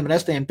tūpriekš maniem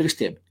restajiem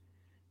pirkstiem.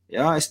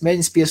 Ja, es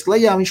mēģinu spiest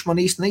lejā, viņš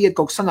man īsti neiet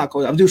kaut kas sanāk,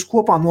 kaut divus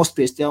kopā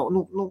nospiest. Ja,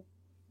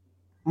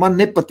 man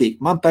nepatīk,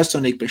 man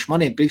personīgi priekš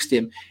maniem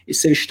pirkstiem ir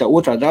sevišķi tā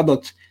otrādi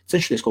rādot,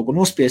 cenšoties kaut ko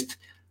nospiest,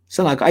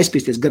 sanāk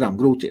aizspiesties garām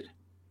grūti ir.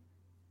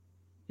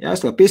 Ja,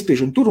 es vēl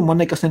piespiežu un tur, un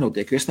man nekas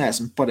nenotiek, jo es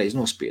neesmu pareizi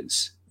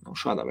nospiedis.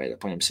 Šādā veidā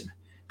paņemsim.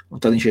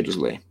 Un tad viņš iet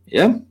uz leju.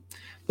 Ja?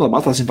 Labi,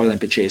 atklāsim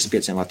pagaidām pie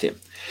 45 vatiem.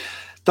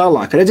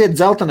 Tālāk, redziet,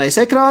 dzeltenais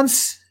ekrāns,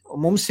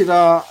 un mums ir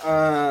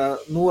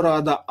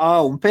norāda A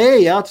un P,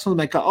 jā, tas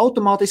nozīmē, ka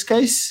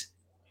automātiskais,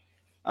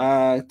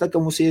 tad, kad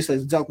mums ir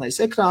ieslēgts dzeltenais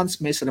ekrāns,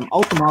 mēs varam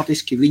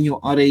automātiski viņu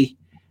arī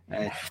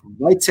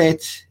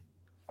vaicēt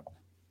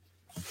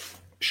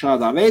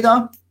šādā veidā.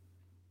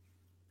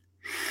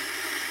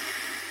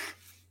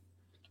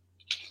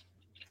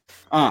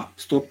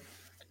 Stop.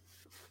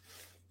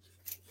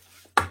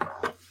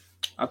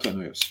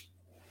 Atvainojos.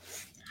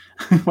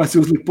 Vai es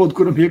uzliku podu,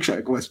 kuram iekšā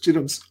ir kaut kāds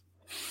šķirums.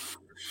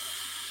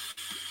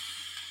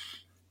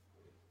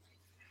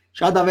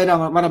 Šādā veidā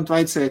varam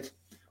tvaicēt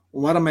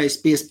un varam mēs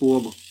spiest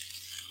pogu.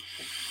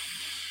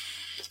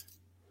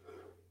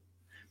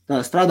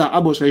 Tā strādā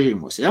abos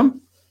režīmos, ja?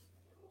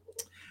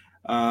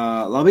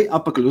 Labi,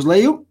 apakaļ uz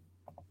leju.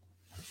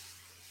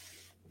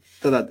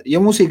 Tātad, ja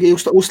mums ir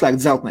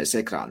uzslēgts zeltnais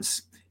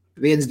ekrāns,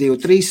 1,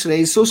 2, 3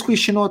 reizes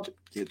uzklišķinot,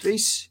 2,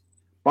 3,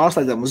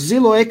 pārslēdzam uz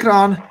zilo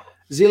ekrānu.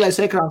 Zilais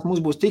ekrāns mums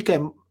būs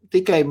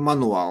tikai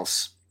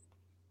manuāls.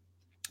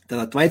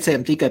 Tātad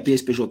tvaicējam tikai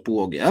piespiežot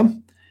pogu, ja?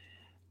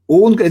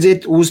 Un,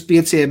 redziet, uz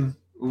 5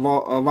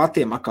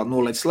 vatiem atkal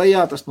nolec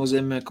lejā, tas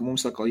nozīmē, ka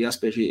mums atkal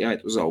jāspiež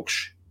jāiet uz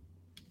augšu,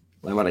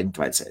 lai varētu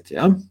tvaicēt,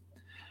 ja?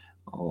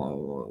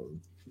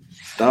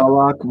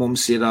 Tālāk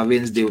mums ir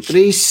 1, 2,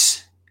 3,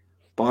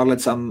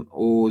 pārlecam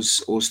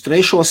uz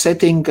trešo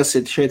settingu, kas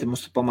ir šeit,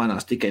 mums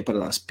pamainās tikai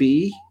parādās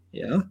P,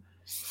 ja?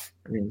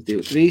 1,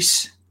 2, 3.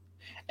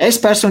 Es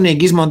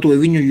personīgi izmantoju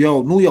viņu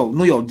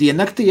jau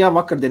diennaktī, jā,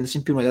 vakardienas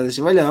viņa pirmā dienas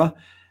ir vaļā,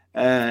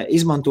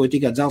 izmantoju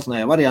tikai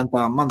dzeltenajā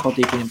variantā, man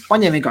patīk viņam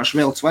paņem vienkārši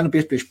vilkt, vai nu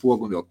piespiež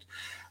pogu un vilkt.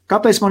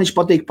 Kāpēc man viņš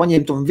patīk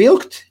paņemt un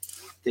vilkt?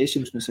 te es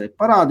jums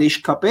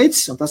parādīšu,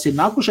 kāpēc, un tas ir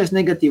nākošais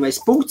negatīvais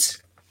punkts.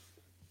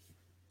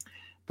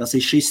 Tas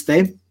ir šis te,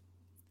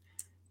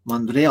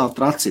 man reāli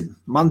tracina.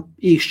 Man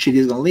īkšķi ir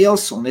diezgan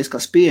liels, un es kā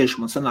spiežu,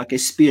 man sanāk,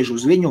 es spiežu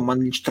uz viņu, un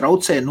man viņš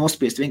traucē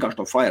nospiest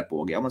vienkārši to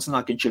firepogu, ja? Man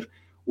sanāk, viņš ir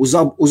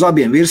uz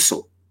abiem virsū.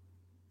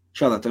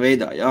 Šādā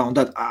veidā, ja? Un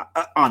tad,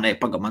 nē,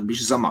 pagam, man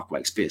bišķi zamāk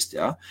vajag spiest,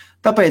 ja?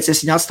 Tāpēc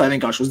es viņu atstāju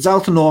vienkārši uz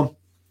dzelteno,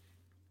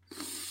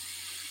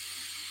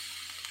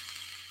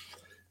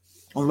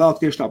 un vēl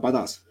tieši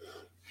tāpatās.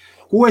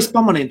 Ko es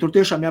pamanīju? Tur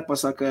tiešām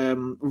jāpasaka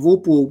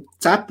VooPoo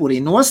cepurī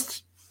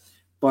nost,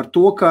 par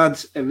to,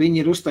 kad viņi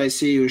ir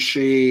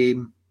uztaisījuši,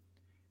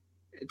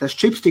 tas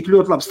čips tik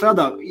ļoti labi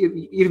strādā,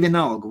 ir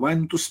vienalga, vai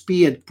nu tu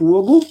spied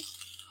pogu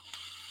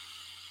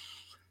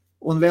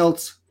un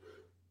velc,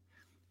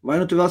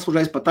 vai nu tu velc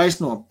uzreiz pa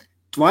taisno,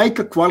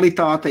 tvaika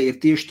kvalitāte ir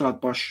tieši tāda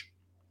paša.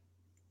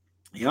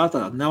 Jā,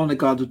 tā nav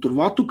nekādu tur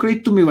vatu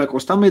kritumi vai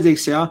kaut tam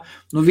līdzīgs, jā.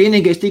 Nu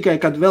vienīgais tikai,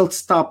 kad velc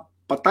tā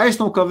pa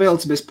taisno, ka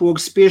velc bez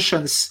pogas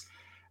spiešanas,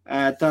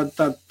 tad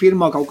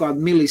pirmā kaut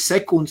kāda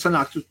milisekunda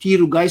sanāk, tu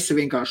tīru gaisu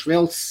vienkārši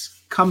velc,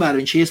 kamēr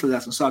viņš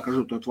ieslēdās un sāk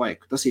ražot to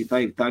tvaiku. Tas ir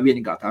tā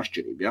vienīgā tā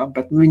atšķirība, ja?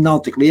 Bet viņi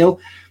nav tik liela,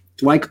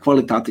 tvaika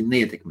kvalitāti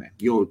neietekmē,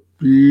 jo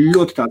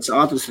ļoti tāds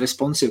ātrs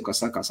responsīv, kā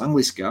sakās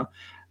angliski, ja?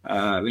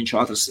 Viņš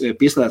ātrs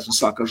pieslēdās un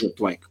sāk ražot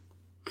tvaiku.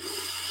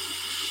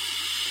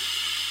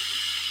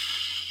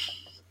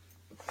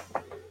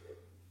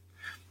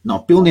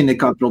 Nav pilnīgi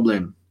nekāda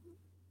problēma.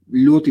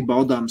 Ļoti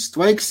baudāms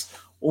tvaiks,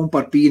 un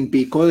par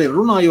PNP koiliem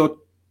runājot,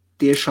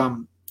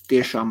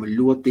 tiešām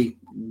ļoti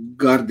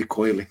gardi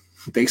koili.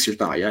 Teikšu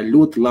tā, jā,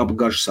 ļoti laba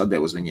garša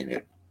sadeva uz viņiem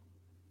ir.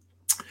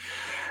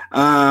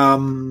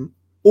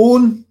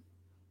 Un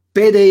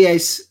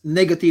pēdējais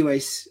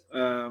negatīvais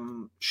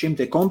šim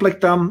te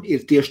komplektam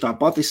ir tieši tā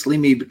pati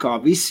slimība kā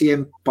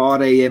visiem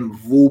pārējiem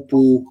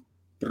VooPoo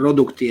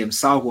produktiem,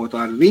 sākot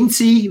ar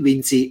Vinci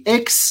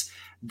X,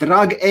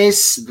 Drag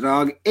S,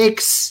 Drag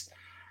X,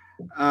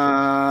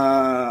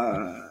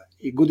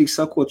 gudīgi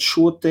sakot,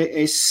 šo te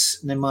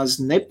es nemaz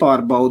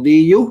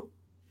nepārbaudīju,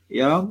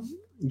 ja,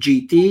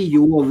 GT,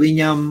 jo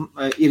viņam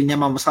ir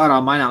ņemamas ārā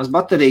maināmas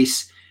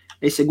baterijas.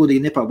 Es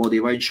gudīgi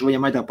nepārbaudīju, vai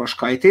viņam tā paša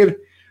kaita ir,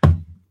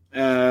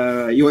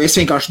 jo es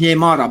vienkārši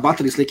ņēmu ārā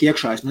baterijas, liku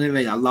iekšā, es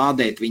nevienā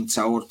lādēt viņu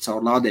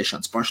caur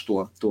lādēšanas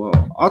pašu to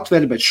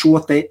atver, bet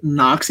šo te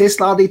nāksies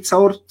lādīt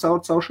caur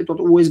šito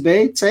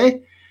USB-C,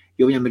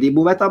 jo viņam ir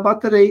iebūvētā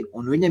baterija,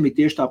 un viņam ir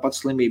tieši tāpat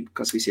slimība,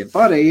 kas visiem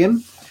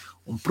pārējiem.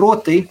 Un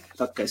proti,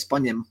 tad, kad es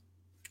paņemu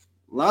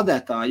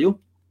lādētāju,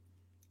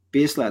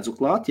 pieslēdzu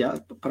klāt, jā,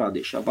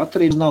 parādīšu, jā,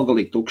 baterija nav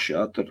galīgi tukša,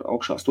 jā, tur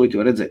augšā stūīt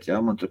jau redzēt, jā,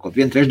 man tur kaut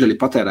 1/3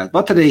 patērēt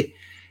bateriju,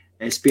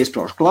 es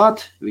piespraužu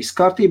klāt, viss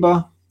kārtībā,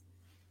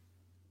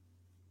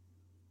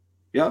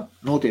 jā,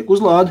 notiek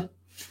uzlāde,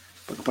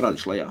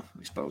 parādīšu lejā,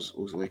 vispār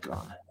uz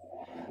ekrāna.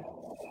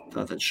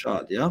 Tātad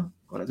šādi, jā,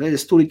 varat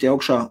redzēt, stūīt jau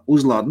augšā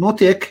uzlāde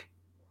notiek,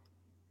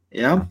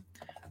 jā,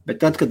 bet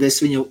tad, kad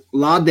es viņu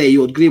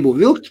lādējot gribu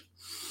vilkt,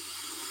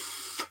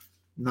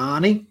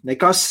 nāni,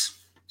 nekas,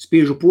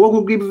 spiežu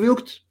pogu gribu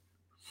vilkt,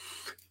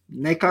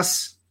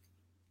 nekas,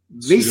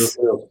 viss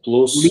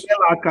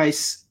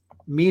lielākais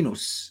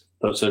mīnus.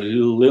 Tas ir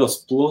liels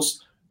plus,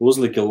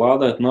 uzlika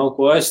lādēt, nav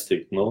ko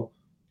aiztikt, nu.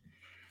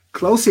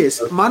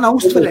 Klausies, mana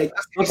uztverēja,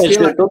 tas ir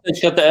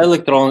lielākais. Ka te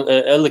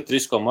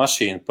elektrisko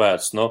mašīnu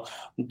pēc, nu,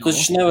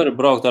 taču nevar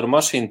braukt ar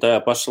mašīnu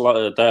tajā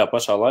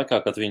pašā laikā,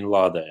 kad viņi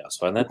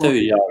lādējās, vai ne?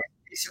 Tevi jā.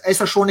 Es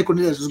ar šo nekur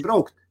nedēļas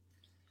uzbraukt,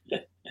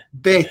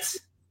 bet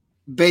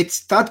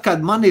tad, kad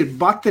man ir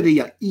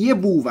baterija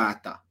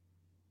iebūvēta,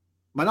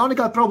 man nav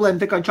nekāda problēma,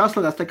 tā kā viņš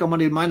atslēdās, tā kā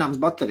man ir maināmas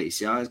baterijas,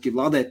 jā, es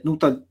gribu lādēt, nu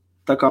tad,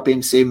 tā kā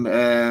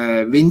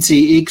piemēram Vinci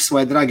X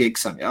vai Drag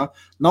X-am, jā,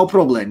 nav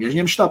problēma. Ja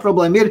viņam šitā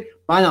problēma ir,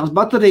 maināmas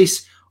baterijas,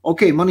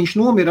 ok, man viņš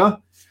nomira,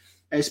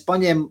 es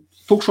paņēmu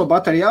tukšo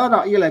bateriju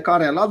ārā, ielieku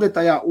ārējā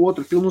lādētājā,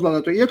 otru pilnu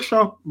uzlādēto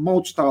iekšā,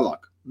 maucu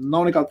tālāk.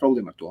 Nav nekāda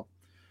problēma ar to.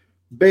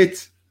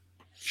 Bet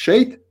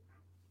šeit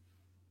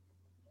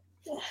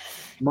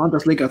man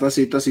tas likās,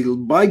 tas ir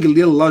baigi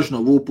liela laža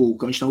no VooPoo,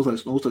 ka viņš nav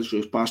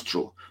uztaisījuši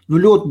pašu. Nu,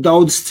 ļoti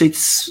daudz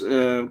cits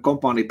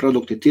kompāniju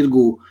produkti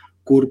tirgu,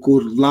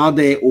 kur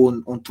lādē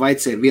un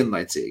tvaicē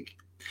vienlaicīgi.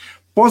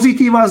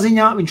 Pozitīvā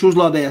ziņā viņš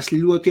uzlādējās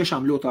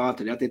tiešām ļoti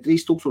ātri. Jā, tie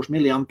 3000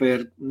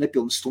 mAh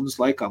nepilnas stundas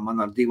laikā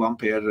man ar 2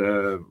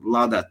 ampēru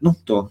lādēt, nu,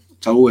 to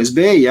caur USB,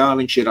 jā,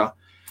 viņš ir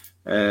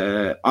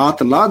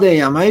ātri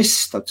lādējamais,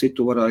 tad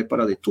citu var arī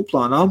parādīt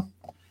tuplānā.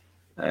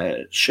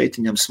 Šeit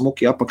viņam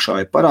smuki apakšā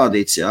ir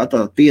parādīts, jā,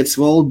 tā 5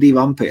 volt 2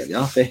 ampēri,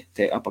 jā,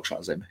 te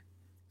apakšā zem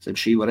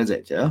šī var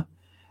redzēt, jā.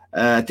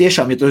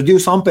 Tiešām, ja tos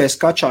 2 ampērs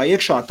kačā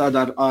iekšā, tad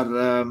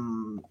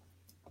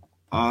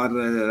ar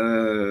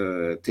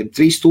tiem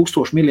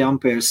 3000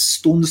 mAh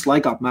stundas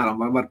laikā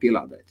apmēram var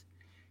pielādēt.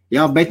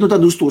 Jā, bet nu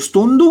tad uz to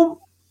stundu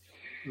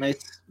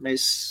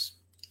mēs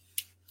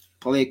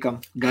paliekam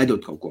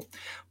gaidot kaut ko.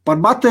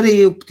 Par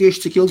bateriju,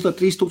 tieši cik ilgi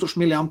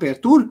 3000 mAh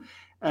tur,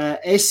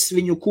 es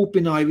viņu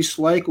kūpināju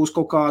visu laiku uz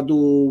kaut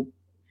kādu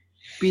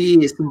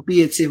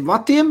 55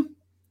 vatiem,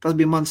 Tas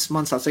bija mans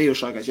tāds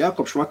ejošākais, jā,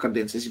 kopš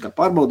vakardienas. Es kā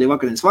pārbaudīju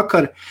vakardienas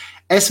vakaru.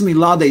 Esmu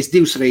lādējis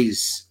 2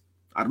 reizes.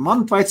 Ar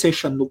manu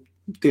tvaicēšanu,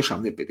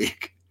 tiešām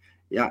nepietiek.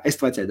 Jā, es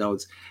tvaicēju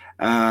daudz.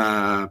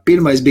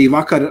 Pirmais bija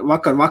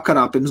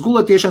vakarā pirms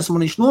gulētiešanas,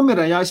 man viņš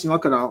nomira, jā, es viņu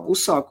vakarā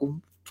uzsāku,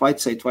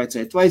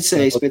 tvaicēju.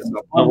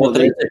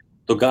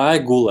 Tu gāji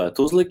gulēt,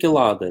 uzliki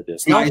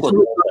lādēties. Jā,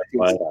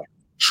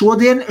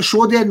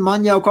 Šodien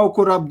man jau kaut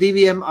kur ap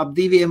diviem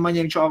man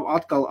viņš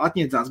atkal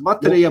atņēdzās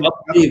baterijām.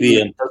 Ap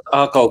 2, tad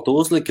atkal tu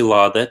uzliki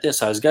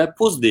lādēties, aizgāja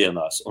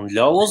pusdienās un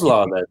ļauj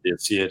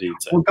uzlādēties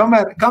ierīcē. Un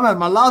kamēr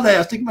man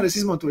lādējās, tikmēr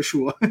es izmantoju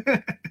šo.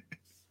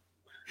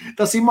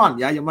 Tas ir man,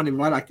 ja man ir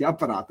vairāk tie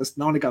aparāti, tas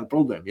nav nekāda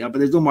problēma. Ja?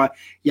 Bet es domāju,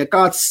 ja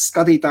kāds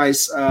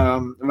skatītājs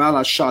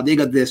vēlās šādi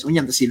iegādāties, un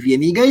viņam tas ir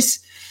vienīgais,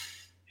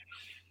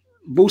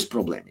 būs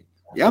problēma.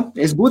 Ja?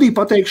 Es godīgi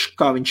pateikšu,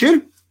 kā viņš ir.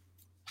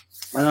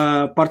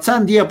 Par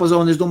cenu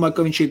diapazonu es domāju,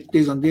 ka viņš ir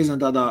diezgan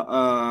tādā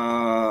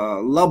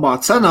labā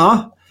cenā.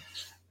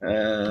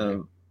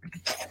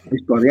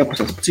 Vispār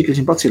jāpasās, cik es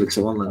viņu pats ieliku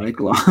savu online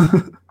veikalā.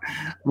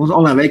 Mums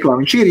online veikalā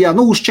viņš ir, jā,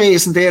 uz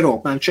 40 eiro,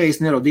 apmēram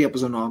 40 eiro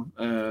diapazonā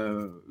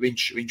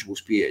viņš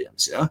būs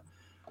pieejams, jā.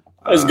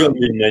 Es gan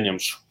viņu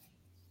neņemšu.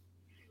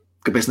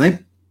 Kāpēc ne?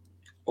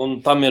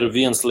 Un tam ir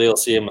viens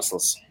liels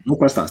iemesls. Nu,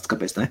 pastāst,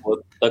 kāpēc ne?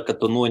 Tā, kad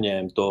tu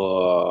noņēmi to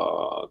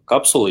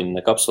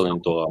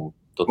kapsuliņu,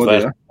 to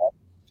tvērt,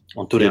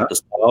 un tur ir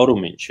tas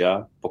taurumiņš, jā,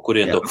 pa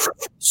kuriem tu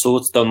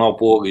sūc, tev nav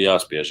poga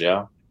jāspiež, jā.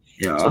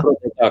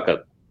 Saprotiet tā, ka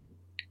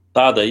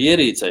tāda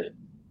ierīce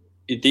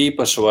it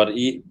īpaši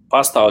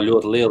pastāv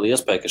ļoti liela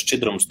iespēja, ka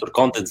šķidrums tur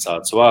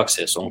kondensāts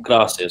vāksies un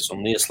krāsies un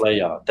ies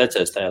lejā,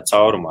 tecēs tajā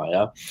caurumā,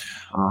 jā.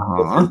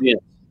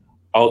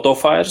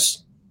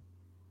 Autofires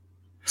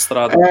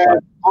strādā.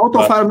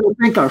 Autofire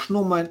vienkārši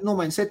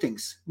nomaina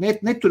settings.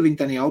 Netur viņi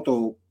tādā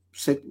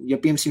ja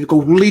piemēram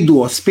kaut kur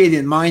lido,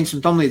 spiedienu maiņas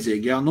un tam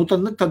līdzīgi, jā, nu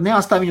tad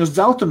neatstāj viņu uz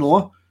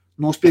dzelteno,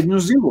 nospied viņu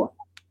uz zilo.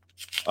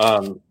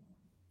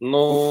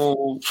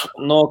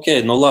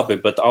 Labi,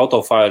 bet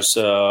autofires,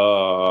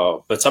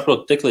 bet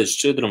saprotu, tik līdz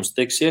šķidrums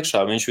tiks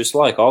iekšā, viņš visu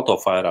laiku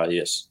autofirā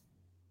ies.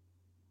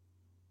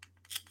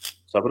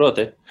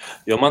 Saproti?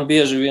 Jo man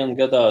bieži vien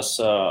gadās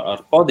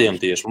ar podiem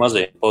tieši,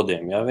 maziem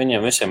podiem, jā,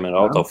 viņiem visiem ir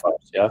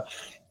autofires, jā.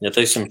 Ja,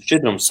 teiksim,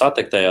 šķidrums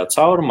satek tajā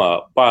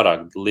caurumā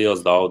pārāk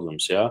liels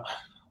daudzums, jā,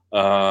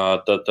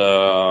 tad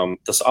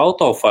tas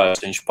autofires,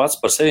 viņš pats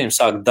par sevim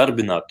sāk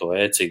darbināt to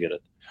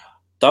e-cigareti.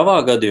 Tavā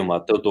gadījumā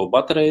tev to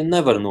bateriju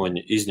nevar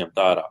izņemt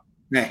ārā.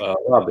 Nē.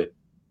 Labi.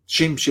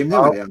 Šim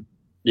nevar, jā.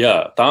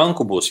 Jā,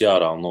 tanku būs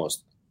jārāv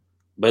nost.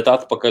 Bet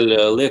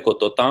atpakaļ liekot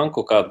to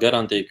tanku, kāda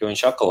garantija, ka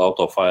viņš atkal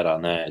autofirā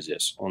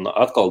neaizies un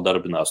atkal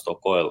darbinās to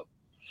koili.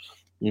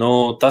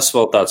 Nu, tas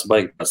vēl tāds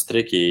baigi tāds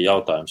trikī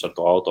jautājums ar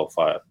to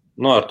autofire.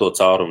 Nu, ar to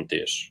caurumu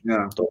tieši.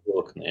 Jā. To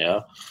vilkni, jā.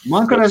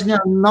 Man kādā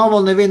ziņā nav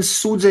vēl neviens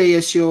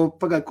sūdzējies, jo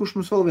pagaid, kurš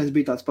mums vēl viens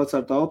bija tāds pats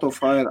ar to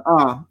autofire?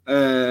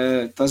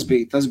 Tas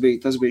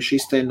bija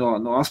šis te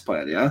no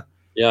Aspire, jā?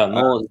 Jā,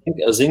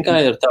 zin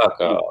kā ir tā,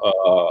 ka,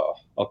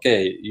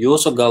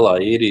 jūsu galā,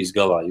 īrijas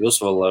galā,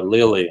 jūs vēl ar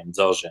lielajiem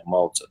dzelžiem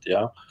maucat,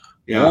 jā?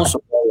 Jā. Mūsu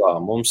galā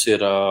mums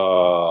ir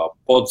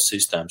pod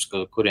sistēmas,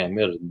 kuriem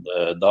ir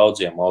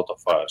daudziem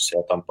autofires,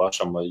 jā, tam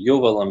pašam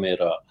Juvelam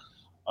ir,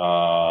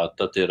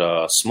 tad ir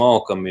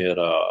Smaukam,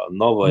 ir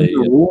Novai.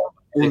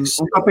 Un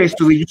kāpēc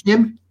tu viņus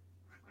ņem?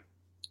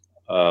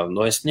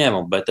 Es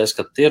ņemu, bet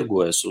kad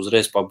tirgojas,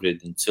 uzreiz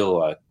pabrīdinu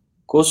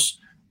cilvēkus,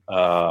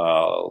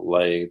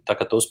 lai tā,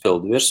 kad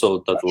uzpildu virsū,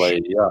 tad, lai,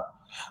 jā.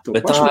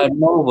 Bet tā ir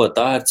Nova,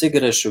 tā ir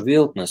cigarešu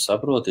viltne,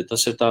 saproti,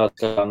 tas ir tāds,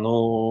 kā,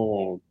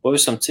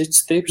 pavisam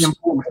cits tips,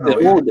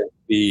 ir ūdens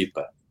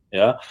pīpe,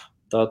 jā.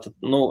 Tātad,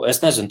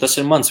 es nezinu, tas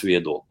ir mans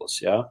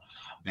viedoklis, jā.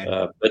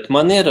 Bet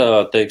man ir,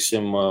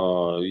 teiksim,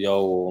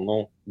 jau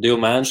 2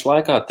 mēnešu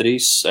laikā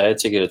 3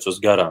 e-cigaretes uz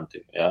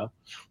garantiju, jā.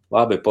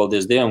 Labi,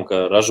 paldies Dievam,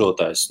 ka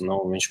ražotājs,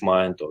 viņš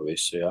maina to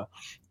visu, jā.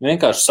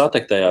 Vienkārši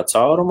satek tajā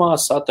caurumā,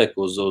 satek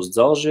uz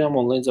dzelžiem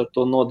un līdz ar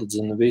to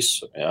nodedzina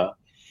visu, jā.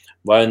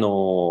 Vai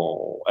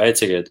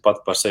e-cigareti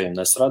pat par sevi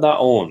nestrādā,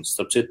 un,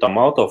 starp citu,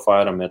 tam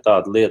autofiram ir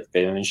tāda lieta,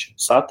 ka ja viņš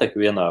satek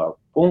vienā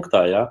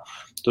punktā, jā,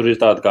 tur ir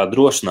tāda kā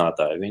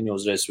drošinātāji, viņi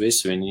uzreiz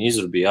visu, viņi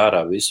izrubīja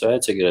ārā visu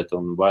e-cigareti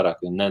un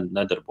vairāk viņi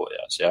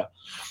nedarbojās, jā.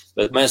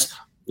 Bet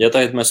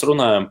tagad mēs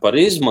runājam par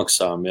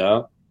izmaksām, jā,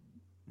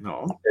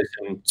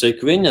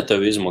 cik viņa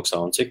tev izmaksā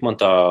un cik man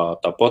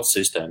tā pods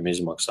sistēma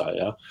izmaksā,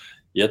 jā.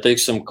 Ja,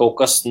 teiksim, kaut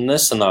kas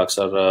nesanāks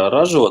ar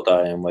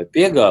ražotājiem vai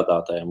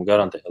piegādātājiem,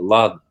 garantēja,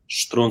 ladna,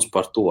 štruns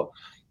par to.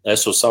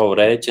 Es uz savu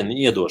rēķinu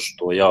iedošu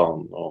to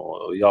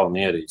jaunu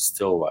ierīci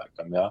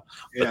cilvēkam, jā.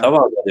 Bet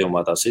tavā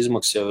gadījumā tās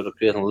izmaksas jau ir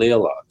krietni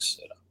lielākas,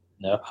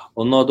 jā.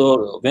 Un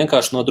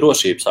vienkārši no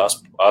drošības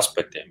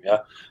aspektiem,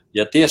 jā.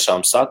 Ja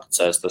tiešām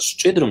saticēs tas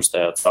šķidrums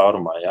tajā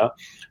caurumā, jā,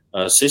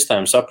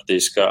 sistēma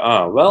sapratīs, ka,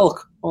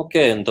 velk,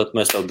 un tad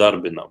mēs tev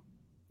darbinam,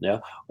 jā.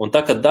 Un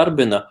tā, kad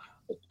darbina,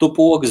 tu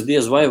pogas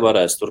diez vai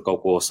varēs tur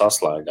kaut ko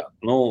saslēgāt.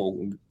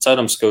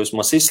 Cerams, ka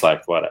vismaz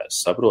izslēgt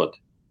varēs,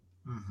 saproti?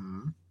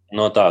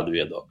 No tāda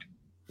viedokļa.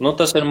 Nu,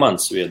 tas ir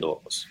mans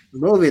viedoklis.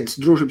 Vēl viens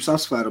drošības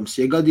apsvērums.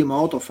 Ja gadījumā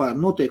autofēra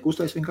notiek,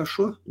 uztais vienkārši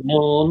šo? Nu,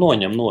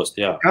 noņem nost,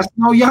 jā. Kas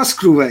nav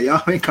jāskrūvē, jā,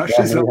 vienkārši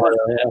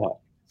Jā.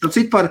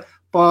 Cik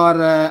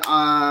par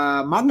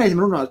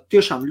magnētiem runāt,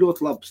 tiešām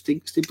ļoti labi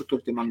stipri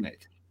tur tie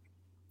magnēti.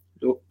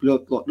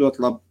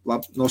 Ļoti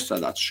labi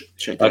nostrādāts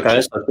šeit. Tā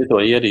kā es ar to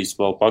ierīci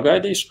vēl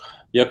pagaidīšu,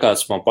 ja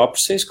kāds man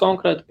paprasīs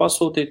konkrēti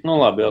pasūtīt, nu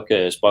labi, ok,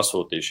 es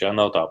pasūtīšu, ja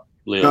nav tā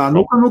liela.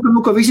 Nu,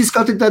 ka visi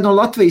skatītāji no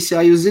Latvijas,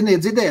 jā, jūs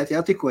dzirdējāt,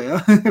 jā, tikko, jā.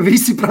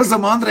 Visi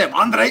prasam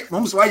Andrej,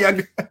 mums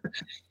vajag.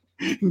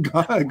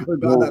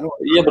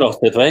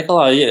 Iebrauciet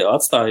veikalā,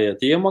 atstājiet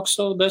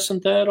iemaksu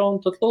 10 eiro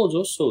un tad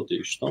lūdzu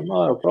uzsūtīšu. Tā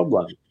nav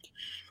problēma.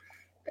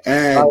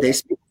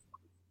 10.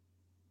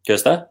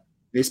 Kas tā?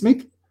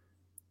 10?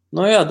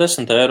 Nu jā,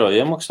 10 eiro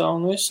iemaksā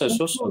un viss es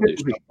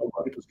uzsūtīšu.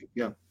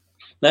 Jā.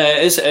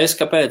 Nē, es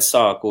kāpēc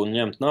sāku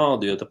ņemt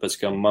naudu, jo tāpēc,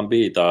 ka man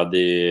bija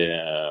tādi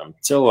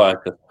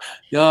cilvēki,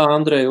 jā,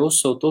 Andrej,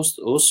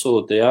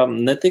 uzsūti, jā,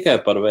 ne tikai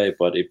par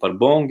veipu, arī par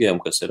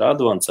bongiem, kas ir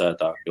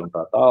advancētāki un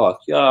tā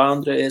tālāk. Jā,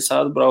 Andrej, es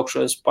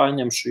atbraukšu, es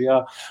paņemšu,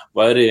 jā,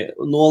 vai arī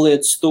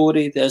noliec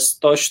stūrīti, es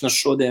točno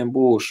šodien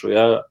būšu,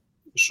 jā,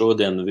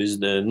 šodien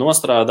visdien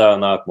nostrādā,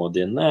 nākamo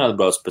dienu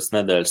neatbrauc, pēc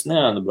nedēļas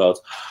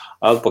neatbrauc,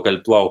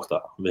 atpakaļ plauktā,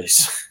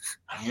 viss.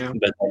 Jā.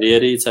 Bet ar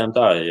ierīcēm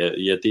tā,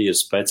 ja tīri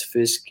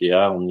specifiski,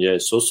 jā, un ja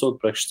es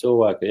uzsūtu priekš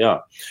cilvēka, jā,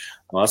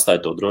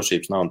 atstāju to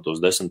drošības naudu, tos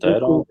 10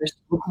 eiro.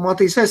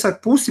 Matīs, es ar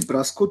pusi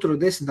prasu, ko tur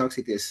 10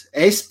 aksīties?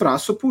 Es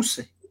prasu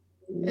pusi.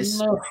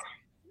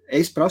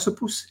 Es prasu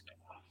pusi.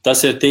 Tas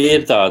ir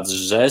tīri tāds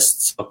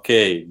žests, ok,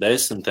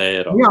 10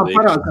 eiro. Jā,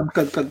 parādām,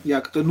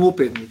 kad tu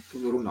nopietni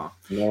runā.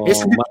 No,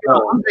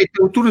 Andrej,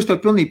 tur es tev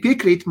pilnīgi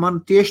piekrītu,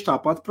 man tieši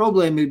tāpat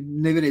problēma ir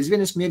nevienreiz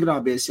esmu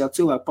iegrābies, jā,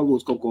 cilvēki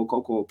palūdz kaut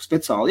ko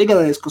speciāli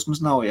iegādājies, kas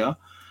mums nav, jā,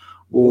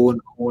 un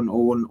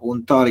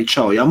tā arī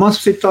čau. Jā,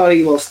 mans tā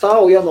arī vēl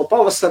stāv, jā, no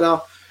pavasarā,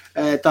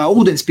 tā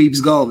ūdenspīpas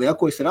galva, jā,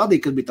 ko es te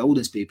rādīju, kas bija tā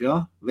ūdenspīpa,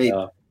 jā,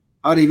 jā.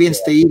 Arī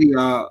viens te ir,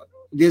 jā,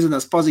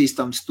 diezganās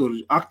pazīstams, tur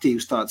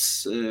aktīvs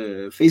tāds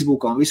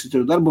Facebookā un visu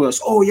tur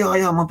darbojos.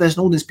 Jā, man pēc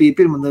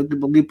ūdenspīpa ir, man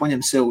gribu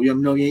paņemt sev, ja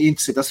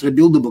interesē, tas ir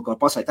buildable, kā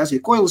pasāja, tas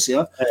ir koilis,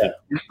 jā.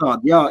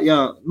 Jā,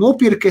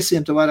 nopirka es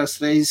viņam tu vairākas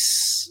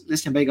reizes,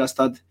 es viņam beigās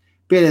tādu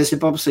pēdējais,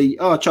 viņam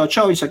paprasīja,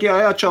 čau, viņš saka,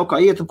 jā, čau, kā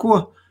iet un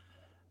ko.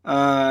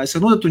 Es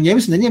saku, tu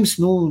ņemsi, neņemsi,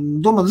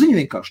 domā ziņu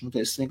vienkārši,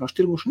 es vienkārši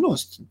tirgošu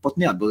nost, pat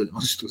neatbildēju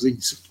man uz to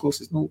ziņas,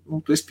 klausies,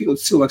 tu esi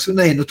pilns cilvēks vai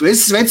nē, tu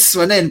esi svecis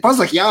vai nē,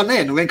 pasaki, jā,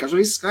 nē, vienkārši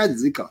viss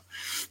skaidrs, zikā.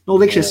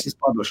 Likšies viņas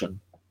pārdošanu.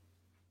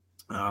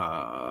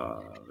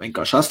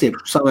 Vienkārši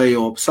astiepšu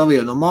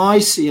savējo no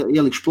mājas,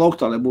 ielikšu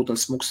plauktā, lai būtu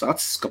tāds smuks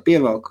acis, kā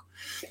pievelku,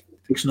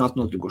 fiksunāt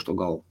notrikošu to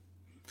galvu.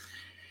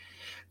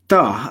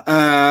 Tā,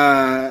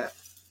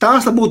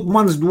 tās būtu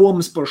manas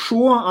domas par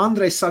šo.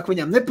 Andrejs saka,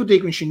 viņam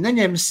nepatīk, viņš viņu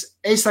neņems.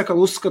 Es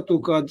uzskatu,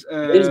 ka...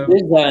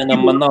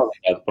 Dizainam man nav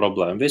nekāda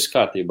problēma. Viss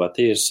kārtībā,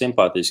 tīri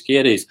simpātiski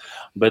ierīs,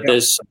 bet jā.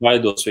 Es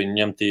baidos viņu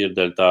ņemt tīri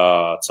dēļ tā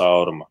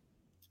cauruma.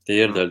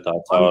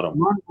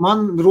 Man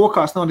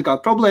rokās nav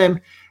nekāda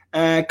problēma.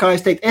 Kā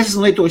es teiktu, es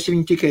esmu lietojis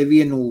viņu tikai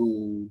vienu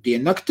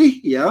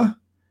diennakti, jā.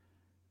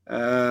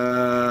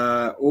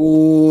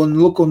 Un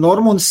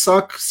Normons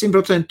saka,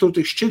 100% tur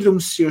tik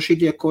šķidrums, jo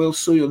šitie koili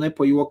suju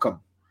nepa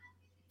jokam.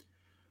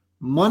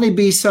 Mani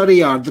bijis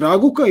arī ar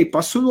dragukai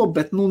pasulo,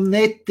 bet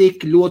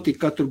netik ļoti,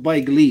 ka tur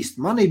baigi līst.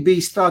 Mani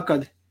bijis tā,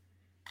 kad...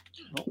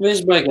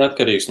 Viss baigi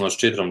atkarīgs no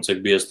šķidruma, cik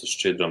bies tas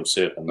šķidrums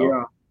ir.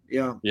 No?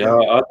 Jā,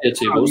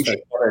 attiecība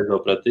uzteikt pareizo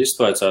pret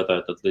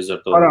iztvaicētāju, tad līdz ar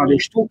to...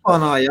 Parādīšu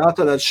tupānā, jā,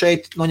 tad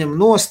šeit noņem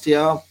nost,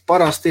 jā,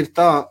 parasti ir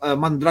tā,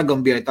 man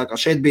dragam bija tā,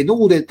 kā šeit bija,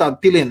 tāda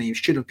pilienība,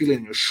 šķidruma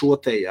pilienība uz šo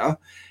te, jā.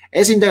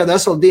 Es viņu tagad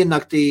esmu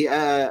diennaktī,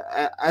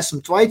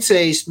 esmu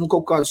tvaicējis,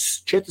 kaut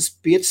kāds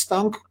 4-5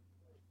 stanku.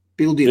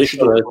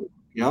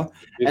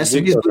 Es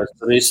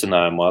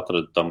risinājumu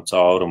atradu tam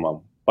caurumam.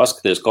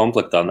 Paskaties,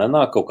 komplektā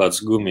nenāk kaut kāds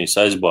gumijas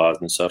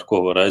aizbāznis, ar ko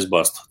var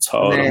aizbāzt to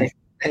caurumu.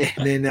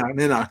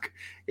 Nenāk.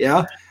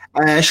 Jā.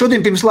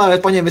 Šodien pirms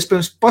lēvēt paņēmu, es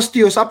pirms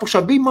pastījos apakšā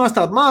bija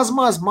tāda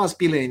maz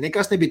pilieni,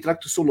 nekas nebija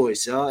traktu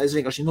sulojis. Jā. Es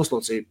vienkārši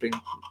noslaucīju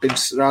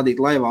pirms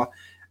rādīt laivā,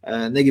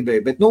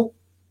 negribēju, bet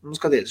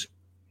skaties.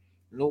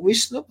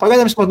 Viss,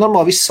 pagaidām es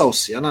normāli viss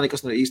savs, jā,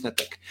 nekas īsti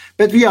netiek.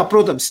 Bet, jā,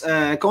 protams,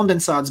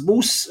 kondensāts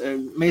būs,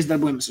 mēs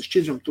darbojamies ar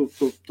šķidrumu,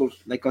 tur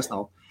nekas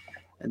nav.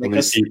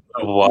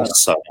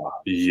 Vasarā,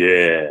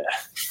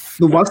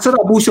 vasarā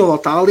būs jau vēl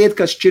tā lieta,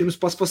 ka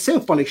šķidrums pats par sevi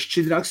paliks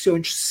šķidrāks, jo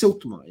viņš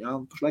siltumā, jā,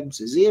 pašlaik mums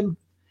ir ziema,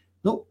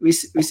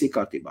 viss ir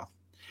kārtībā.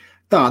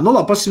 Tā,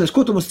 labi, pasīsimies,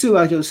 ko tu mums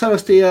cilvēki jau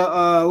sarakstīja,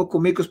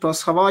 Mikus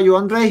prasa, how are you,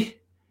 Andrej?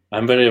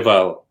 I'm very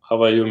well,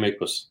 how are you,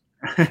 Mikus?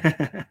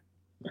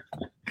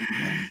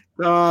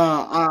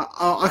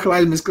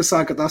 Aklaimies, ka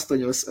sākat 8.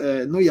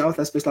 Jā,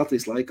 tas pēc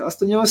Latvijas laika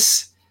 8.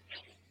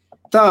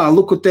 Tā,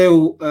 Luku,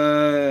 tev,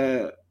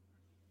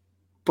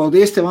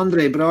 paldies tev,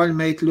 Andrej, brāļi,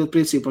 meiti, ļoti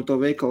priecīgi par to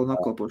veikalu un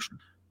apkalpošanu.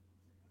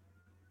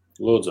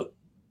 Lūdzu.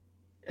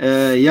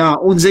 Jā,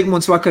 un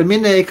Zigmunds vakar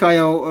minēja, kā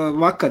jau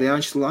vakar, jā,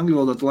 viņš angļu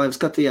valodā laivu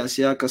skatījās,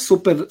 jā, ka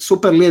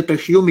super lieta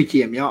priekš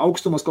jumiķiem, jā,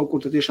 augstumos kaut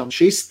kur tad tiešām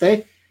šis te,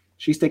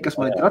 kas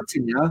man ir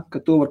acim, jā,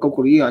 ka to var kaut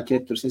kur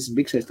jāķert, tur, es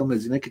biksēs, tam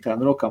līdz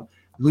nekitām rokām.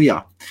 Nu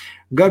jā,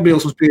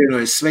 Gabriels mums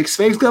pievienojas.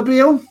 Sveiks,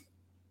 Gabriel!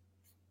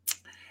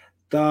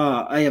 Tā,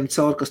 ejam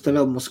caur, kas te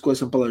vēl mums, ko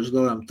esam palaiduši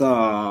galām. Tā,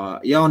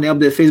 jauni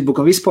update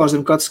Facebookam vispār,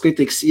 zinu, kāds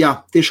kritikas, jā,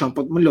 tiešām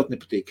man ļoti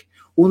nepatīk.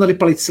 Un arī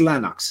palicis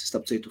lēnāks,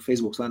 starp citu,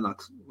 Facebooks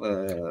lēnāks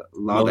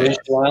lādē.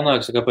 Viņš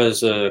lēnāks,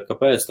 kāpēc?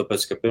 Tāpēc,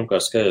 ka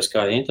pirmkārt skaties,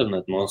 kā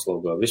internetu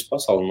noslogo, visu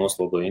pasauli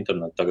noslogo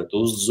internetu, tagad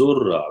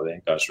uzzurrā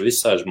vienkārši,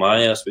 viss sēž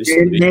mājās, viss.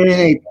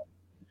 Nē,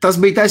 tas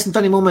bija taisni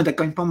tādā momentā,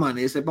 kad viņi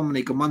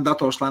pamanīja, ka man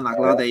dators lēnāk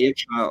lādēja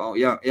iekšā,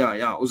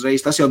 jā, uzreiz,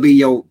 tas jau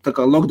bija tā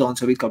kā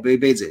lockdowns jau kā bija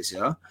beidzies,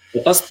 jā.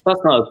 Tas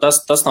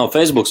nav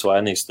Facebooks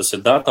vainīgs, tas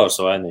ir dators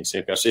vainīgs,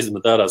 vienkārši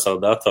izmet ārā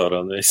savu datoru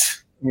un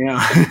visu. Jā.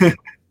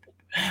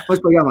 Mums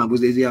par jāmāk būs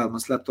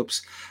mans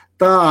laptops.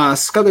 Tā,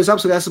 skatoties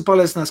apskatās, esmu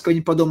pārliecināts, ka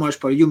viņi padomājuši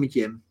par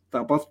jumiķiem.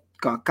 Tāpat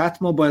kā Cat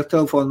mobile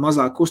telefonu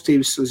mazāk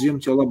kustības uz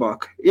jumti jau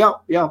labāk. Jā,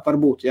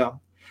 varbūt, jā.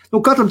 Nu,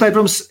 katram tā,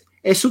 protams,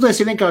 es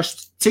sutēju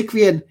vienkārši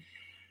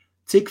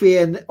cik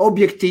vien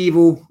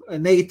objektīvu,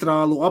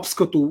 neitrālu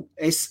apskatu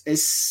es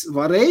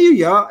varēju,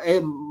 jā.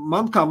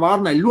 Man kā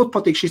vārnai ļoti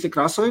patīk šis te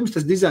krāsojums,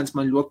 tas dizains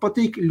man ļoti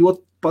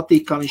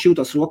patīk, kā viņš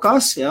jūtas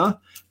rokās, jā.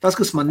 Tas,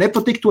 kas man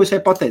nepatīk, to es jau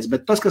pateicu,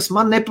 bet tas, kas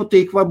man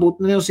nepatīk, varbūt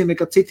nenozīmē,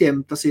 ka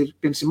citiem tas ir,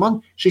 piemēram, man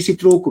šis ir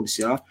trūkums,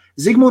 jā.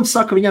 Zigmunds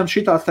saka, viņam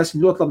šitās tas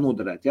ir ļoti labi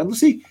noderēt, jā.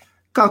 Tas ir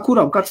kā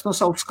kuram, kāds no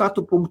savu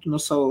skatu punktu, no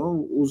savu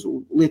uz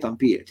lietām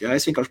pieiet, jā.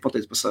 Es vienkārši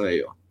pateicu par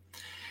savējo.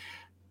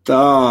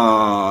 Tā,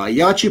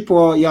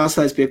 jāčipo,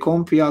 jāslēdz pie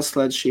kompi,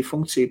 jāslēdz šī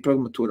funkcija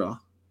programmatūrā.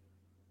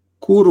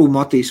 Kuru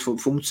matīs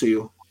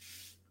funkciju?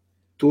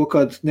 To,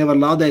 kad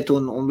nevar lādēt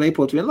un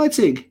veipot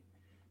vienlaicīgi?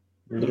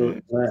 Es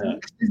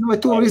nezinu, vai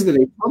to var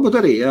izdarīt. Varbūt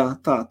arī, jā,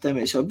 tā, te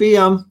mēs jau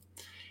bijām.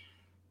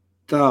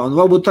 Tā, un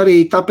varbūt arī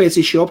tāpēc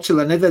ir šī opcija,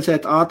 lai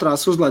nedēcētu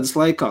ātrās uzlaides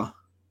laikā.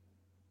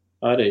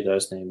 Arī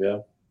taisnība, jā.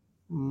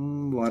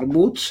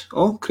 Varbūt.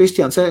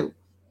 Kristiāns,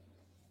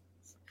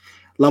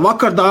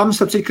 labvakar, dāmas,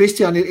 apcīt,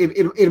 Kristiāni,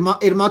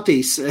 ir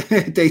Matīs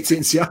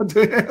teiciens, jā,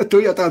 tu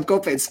jau tādu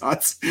kopēt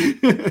sāc.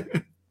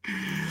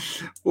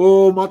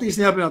 Matīs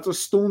neapmienāt uz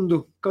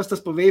stundu. Kas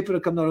tas pa veiparu,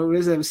 kam nav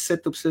rezerves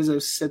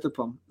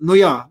setupam? Nu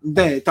jā,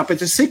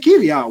 tāpēc es saku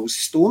ir, jā, uz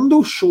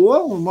stundu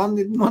šo, un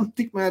man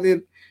tikmēr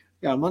ir,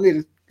 jā, man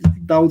ir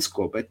daudz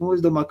ko, bet, nu,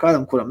 es domāju,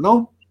 kādam, kuram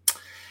nav.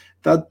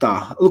 Tad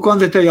tā. Lūk,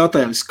 Andrei, tev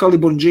jautājums.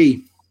 Caliburn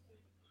G.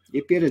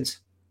 Ir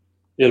pieredze?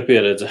 Ir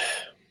pieredze.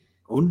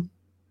 Un?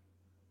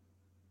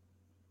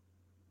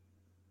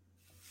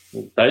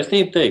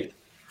 Taisnība teikt.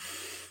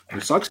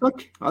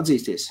 Saki,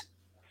 atzīsties.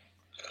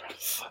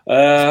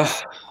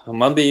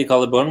 Man bija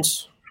Caliburns,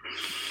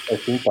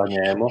 es viņu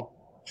paņēmu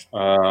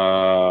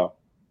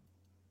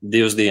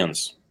 2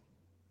 dienas.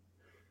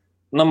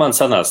 Nu, man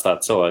sanāca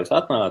tāds cilvēks,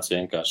 atnāca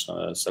vienkārši,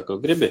 es saku,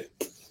 gribi,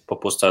 pa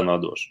puscēnu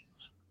atdošu.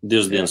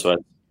 2 dienas vai.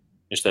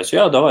 Viņš teica,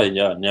 jā, davai,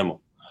 jā, ņemu.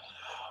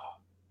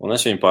 Un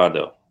es viņu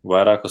pārdevu.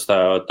 Vairāk uz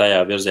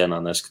tajā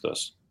virzienā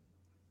neskatos.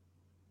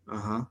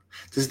 Aha.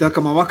 Tas ir tā,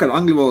 ka man vakar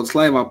angļu valodas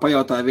laivā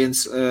pajautāja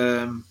viens...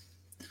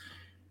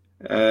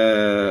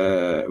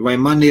 vai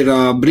man ir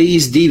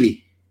Breeze 2.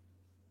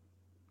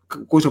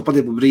 Ko es jau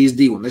pateicu par Breeze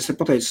 2? Un es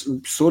pateicu,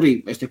 sorry,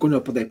 es neko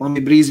nepateicu. Man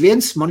ir Breeze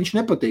 1, man viņš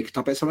nepatīk,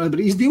 tāpēc man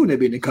Breeze 2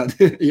 nebija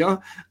nekāda. Jā,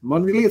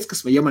 man ir lietas,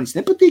 kas, ja man viņš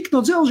nepatīk,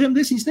 no dzelžiem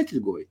es viņas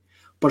netirgoju.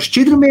 Par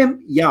šķidrumiem,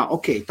 jā,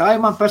 ok, tā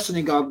ir man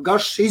personīgā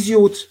garšas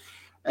izjūta.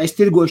 Es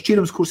tirgoju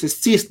šķidrums, kurus es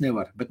ciest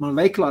nevaru, bet man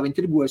veiklā viņi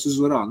tirgojas uz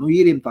urā. Nu,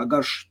 īriem tā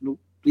garša,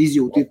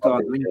 izjūta ir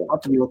tāda, viņi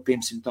patriot,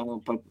 piemēram,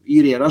 par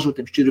īrie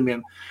ražotiem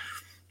šķidrumiem,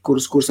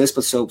 kurus es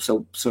pat sev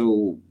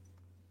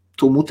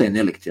to mutē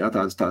nelikt, jā,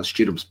 tādas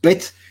šķirums.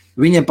 Bet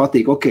viņiem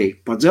patīk, ok,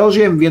 par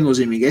dzelžiem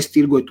viennozīmīgi es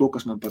tirgoju to,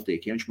 kas man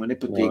patīk. Ja viņš man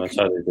nepatīk, es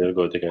arī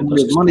tirgoju tikai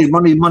tas,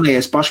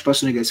 manējais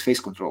pašpersonīgais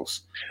face controls.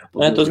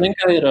 Nē, tu zini,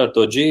 kā ir ar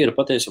to G, ir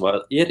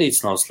patiesībā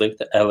ierīce nav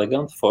slikta,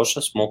 eleganta,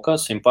 forša, smuka,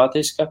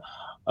 simpātiska.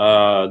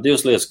 2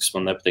 lietas, kas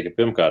man nepatīk.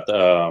 Pirmkārt,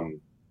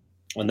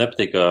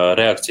 nepatīk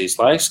reakcijas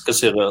laiks, kas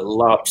ir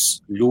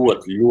labs,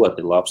 ļoti,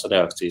 ļoti labs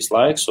reakcijas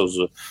laiks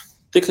uz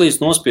tik līdz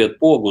nospied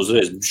pogu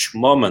uzreiz,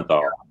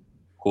 momentāli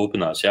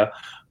kūpinās, jā.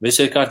 Viss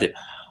ir kārtībā.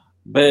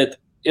 Bet,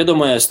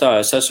 iedomājies tā,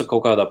 es esmu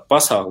kaut kādā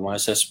pasākumā,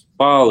 es esmu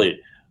pālī,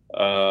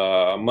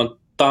 man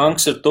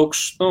tanks ir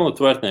tukšs,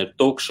 tvertne ir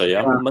tukša,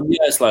 jā. Man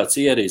jāizslēdz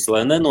ierīce,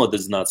 lai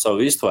nenodedzinātu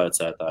savu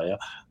iztvaicētāju, jā.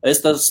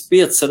 Es tas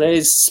 5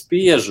 reizes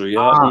spiežu,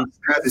 jā.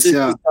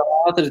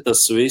 Ātri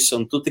tas viss,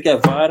 un tu tikai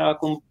vairāk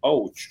un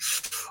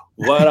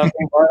vairāk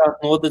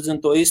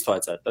nodedzina to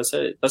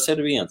iztvaicētāju. Tas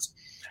ir viens.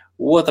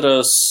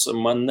 Otrs,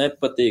 man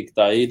nepatīk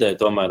tā ideja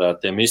tomēr ar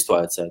tiem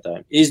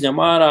iztvaicētājiem. Izņem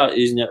ārā,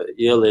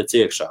 ieliec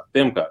iekšā.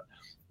 Pirmkārt,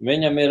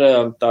 viņam ir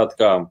tāda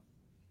kā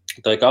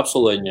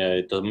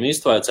kapsuliņai, tam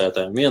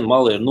iztvaicētājiem viena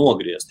mala ir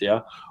nogriezt,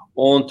 ja?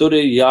 Un tur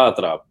ir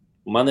jāatrāp.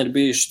 Man ir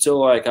bijuši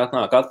cilvēki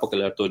atnāk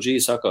atpakaļ ar to G,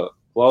 saka,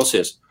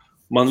 klausies,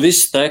 man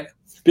viss tek,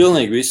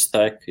 pilnīgi viss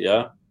tek,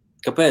 ja?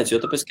 Kāpēc? Jo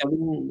tāpēc, ka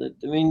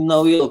viņi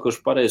nav ielikuši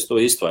pareizi to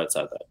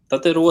iztvaicētāju.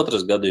 Tad ir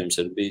otrs gadījums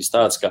ir bijis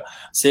tāds, ka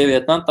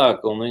sieviete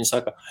natāk un viņa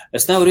saka,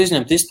 es nevaru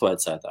izņemt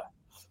iztvaicētāju.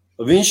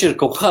 Viņš ir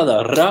kaut kādā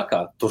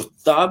rakā. Tur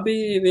tā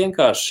bija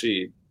vienkārši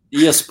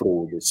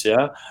iesprūdis,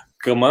 ja,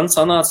 ka man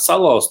sanāca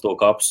salauzt to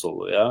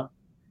kapsulu, ja.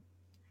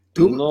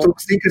 Tu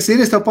kas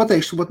ir, es tev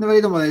pateikšu, tu pat nevar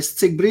iedomāties,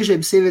 cik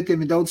brīžiem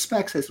sievietiem ir daudz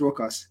spēks aiz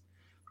rokās.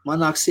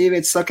 Manāk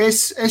sieviete saka,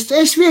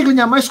 es viegli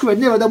viņām aizskuvēt,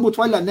 nevaru dabūt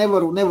vaļā,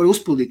 nevaru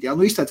uzpildīt, jā,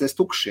 izteicies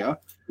tukši, jā.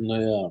 Nu,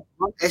 jā.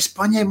 Es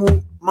paņēmu,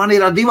 man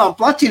ir ar 2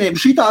 plaķinēm,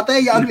 šitā te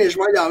jāgriež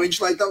vaļā,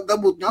 viņš, lai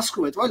dabūtu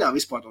aizskuvēt vaļā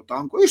vispār to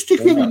tanku. Es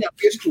tik viegli viņām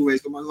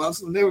pieskrūvēju, man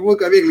vārds, nevar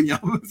būt kā viegli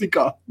viņām,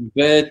 zikā.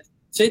 Bet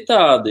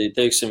citādi,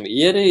 teiksim,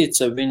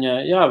 ierīce,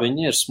 viņa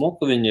ir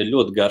smuka, viņa ir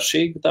ļoti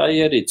garšīga, tā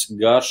ierīce,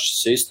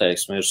 garšas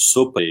izteiksme ir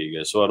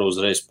superīga. Es varu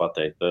uzreiz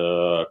pateikt,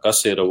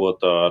 kas ir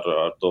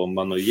ar to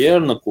manu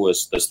jērnu, ko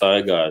es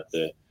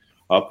staigāju,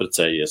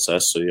 aprecējies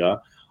esmu, jā.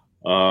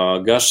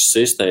 Garšas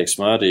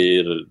izteiksme arī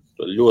ir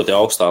ļoti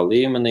augstā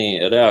līmenī,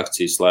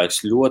 reakcijas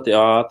laiks ļoti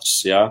ātrs,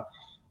 jā.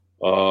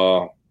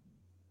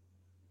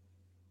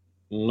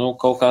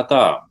 Kaut kā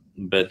tā.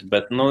 Bet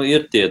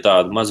ir tie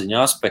tādi maziņi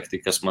aspekti,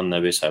 kas man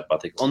nevisai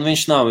patīk. Un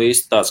viņš nav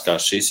īsti tāds kā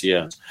šis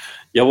jēns.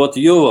 Ja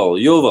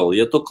Juval,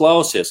 ja tu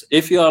klausies,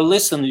 if you are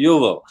listen,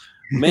 Juval,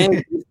 make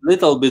it a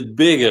little bit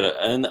bigger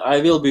and I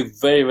will be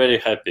very, very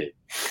happy.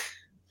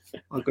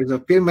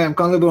 Pirmajam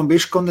kalibram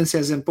bišķi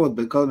kondensē zem pot,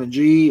 bet kalibram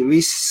G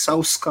viss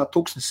savs kā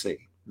tuksnesī.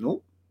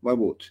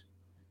 Varbūt.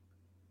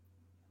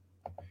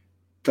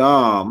 Tā,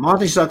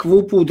 Mārtiņš saka,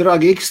 VooPoo,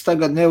 dragi X,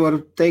 tagad nevaru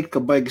teikt, ka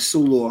baigi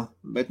sulo,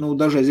 bet,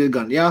 dažreiz ir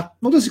gan, jā,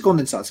 tas ir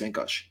kondensāts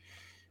vienkārši.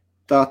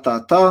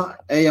 Tā,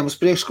 ejam uz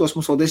priekškos,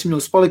 mums vēl 10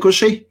 minūtes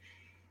palikuši,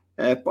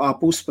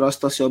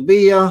 pusprās tas jau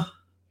bija,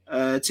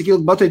 cik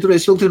ilgi baterija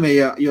turēs ilgtermē,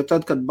 jo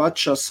tad, kad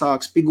bačā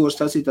sāks pigors,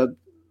 tas ir tad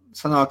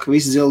sanāk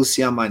viss dzelzis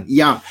jāmaina.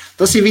 Jā,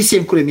 tas ir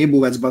visiem, kuriem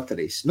iebūvēts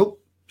baterijas.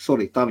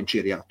 Tā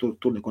viņš ir, jā, tur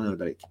neko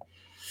nevar darīt.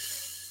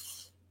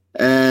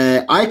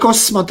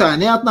 Aikos man tā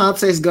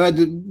neatnāca, es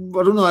gaidu,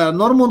 runāju ar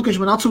Normundu, ka viņš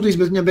man atsūtīs,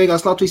 bet viņam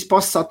beigās Latvijas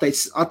pasts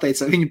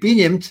atteica viņu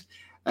pieņemt.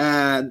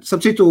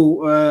 Starp citu,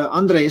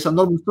 Andrej, es ar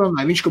Normundu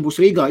runāju, viņš, ka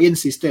būs Rīgā,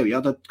 ienesīs tevi, jā,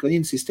 tad, kad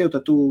ienesīs tevi,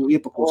 tad tu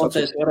iepakos.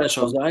 Es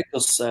varēšu uz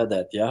Aikos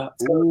sēdēt, jā?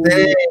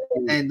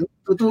 Nē,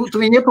 tu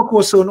viņu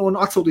iepakos un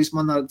atsūtīs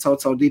man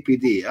caur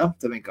DPD, jā,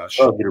 tā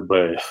vienkārši.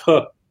 Atgribēju.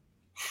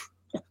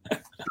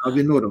 Tā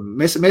bija norma.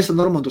 Mēs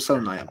ar Normundu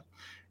sarunājām,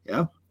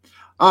 jā.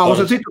 Un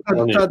starp citu,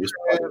 tad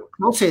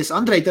klausies,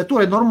 Andrej, tad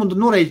toreiz Normundu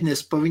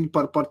noreikinies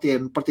par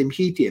tiem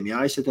hītiem, jā,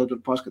 es tev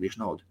tur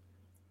pārskatīšu naudu.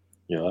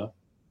 Jā.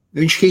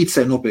 Viņš hīts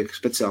sev nopirka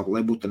speciāli,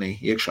 lai butanī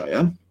iekšā,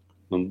 jā?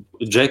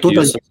 Džeki,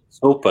 jūs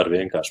super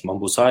vienkārši,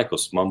 man būs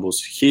Aikos, man būs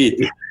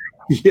hīti.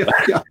 Jā.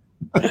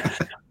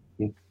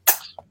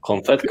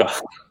 Konfetkā.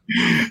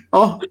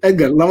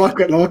 Edgar,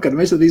 labvakar,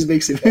 mēs tad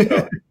izbeigsim.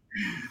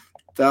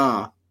 Tā.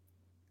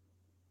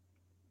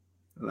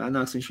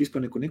 Lēnāks viņš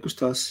vispār neko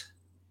nekustās.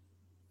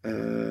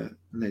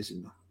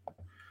 Nezinu.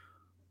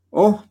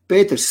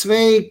 Pēters,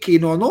 sveiki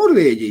no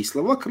Norvēģijas.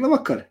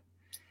 Labvakar.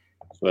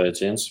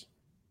 Sveiciens.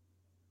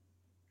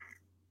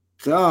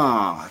 Tā,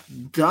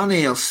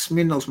 Daniels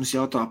Smirnovs mums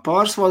jautā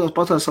pārsvārdos,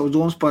 patās savus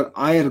domas par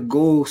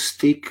Airgo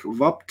Stick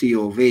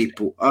Vaptio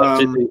veipu.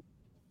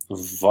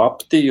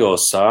 Vaptio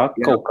sāk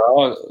kaut kā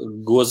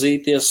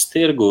gozīties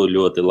tirgu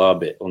ļoti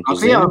labi. Un tu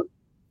zini,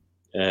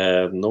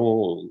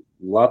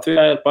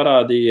 Latvijā ir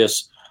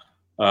parādījies,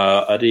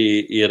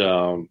 arī ir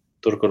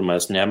tur, kur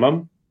mēs ņemam,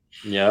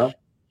 jā,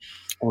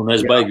 un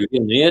es baigi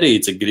vienu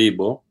ierīci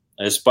gribu,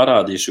 es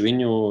parādīšu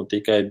viņu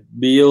tikai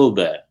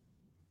bildē.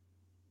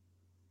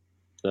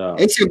 Tā.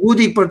 Es jau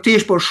gudīgi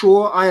tieši par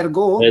šo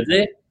Airgo. Redzi?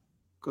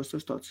 Kas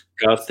tas tāds?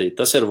 Kastīt,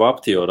 tas ir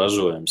Vaptio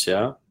ražojums,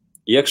 jā.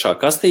 Iekšā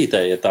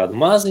kastītē ir tāda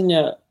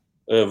maziņa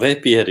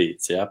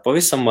vepierīce, jā,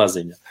 pavisam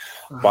maziņa.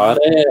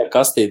 Pārējā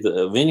kastīte,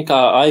 viņa kā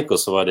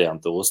Aikos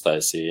variantu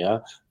uztaisīja, jā.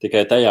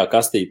 Tikai tajā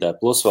kastītē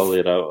plus vēl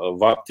ir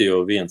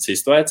Vaptio viens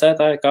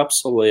iztvaicētāja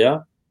kapsula, jā.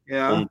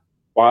 Un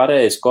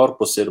pārējais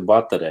korpus ir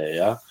baterija,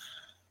 jā.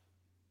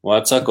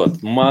 Vārds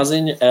sakot,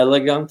 maziņa,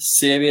 eleganti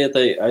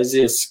sievietei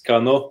aizies, ka,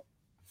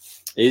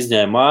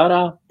 izņēma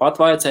ārā,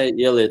 patvaicēja,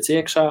 ieliec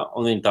iekšā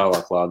un viņa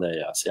tālāk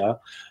lādējās, jā.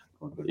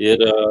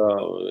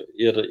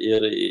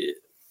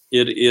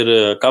 Ir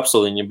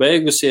kapsuliņa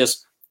beigusies,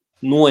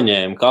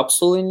 noņēma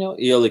kapsuliņu,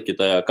 ielika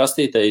tajā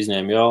kastītē,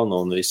 izņēma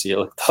jaunu un visi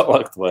ielika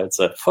tālāk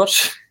vajadzē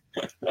forši.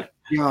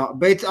 Jā,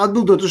 bet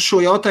atbildot uz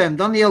šo jautājumu,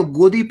 Daniela,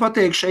 godīgi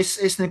pateikšu,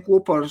 es neko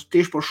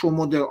tieši par šo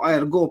modeli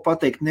Airgo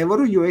pateikt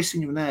nevaru, jo es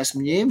viņu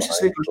neesmu ņēmis,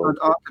 es vienkārši tādu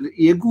ātri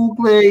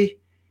iegūglēju.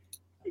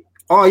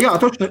 Jā,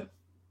 točni,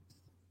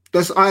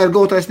 tas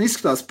Airgo taisni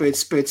izskatās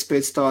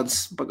pēc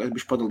tādas, pagājuši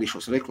bišķi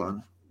padalīšos reklāmu,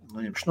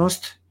 noņemšu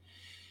nost.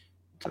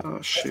 Tā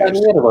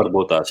ir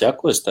varbūt tās, jā,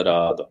 ko es te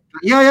rādu?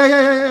 Jā,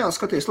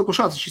 skaties, lūk,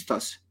 šāds viņš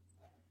izstās.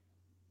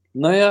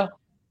 Jā,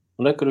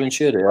 kur viņš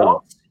ir, jā.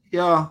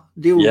 Jā,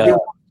 divu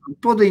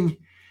podiņi.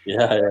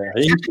 Jā,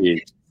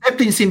 inčīgi.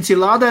 700 ir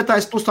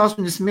lādētājs plus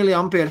 80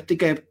 mAh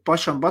tikai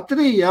pašam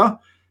baterija, jā,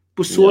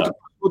 pusotra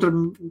otra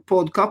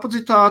podu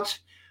kapacitāti.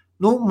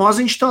 Nu,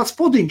 maziņš tāds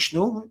podiņš,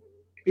 nu,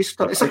 es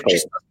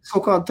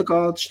kaut kādu tā kā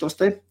šitos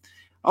te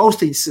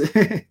austiņas,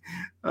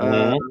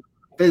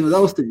 pēdvod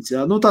austiņas,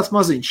 jā, nu, tāds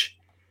maziņš.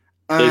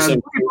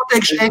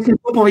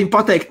 Viņu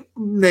pateikt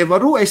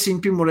nevaru, es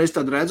viņu pirmoreiz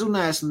tādu redzu,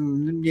 neesmu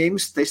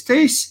ņēmis,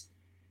 testējis,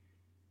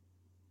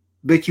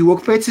 bet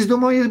joku pēc, es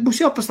domāju,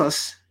 būs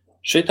jāpastās.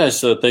 Šitais,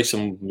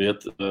 teiksim,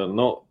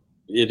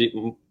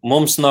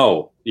 mums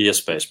nav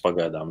iespējas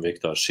pagaidām,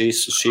 Viktor,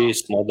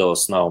 šīs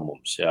modelis nav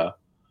mums, jā.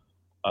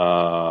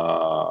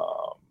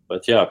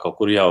 Bet jā, kaut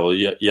kur jau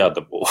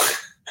jādabū.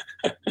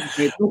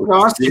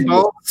 Krāsti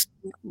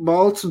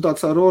balts un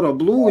tāds Aurora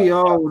Blue,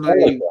 jā, un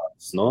arī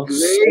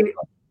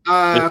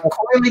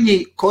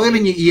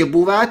koiliņi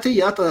iebūvēti,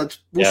 jā, tad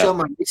būs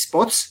jāmaina viss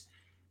spots,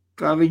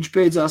 kā viņš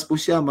beidzās,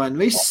 būs jāmaina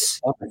viss.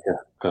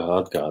 Kā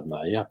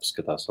atgādināja,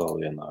 jāpaskatās vēl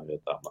vienā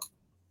vietā man.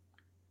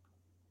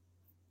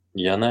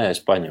 Ja nē, es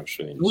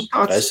paņemšu viņus. Nu,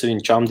 es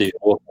viņu čamdīju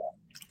rokā.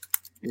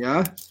 Jā,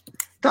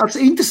 tāds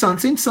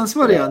interesants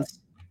variants.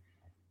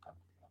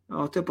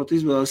 Tepat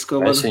izvēlas,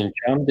 ka var... Es viņu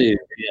čamdīju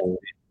vienu.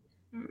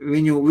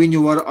 Viņu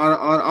ar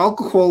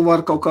alkoholu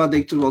var kaut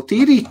kādīgi tur vēl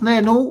tīrīt.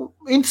 Nē, nu,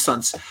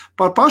 interesants.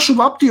 Par pašu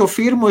Vaptio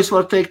firmu es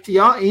varu teikt,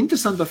 jā,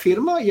 interesanta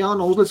firma, jā,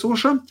 no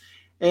uzlecoša.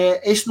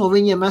 Es no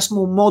viņiem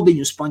esmu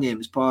modiņus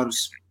paņēmis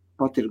pārus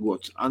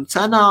patirgot.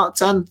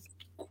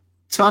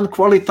 Cena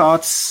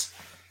kvalitātes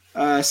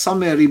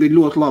samērība ir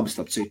ļoti labi,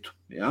 starp citu.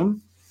 Ja?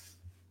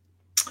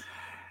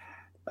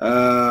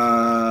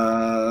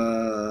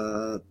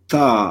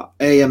 Tā,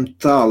 ejam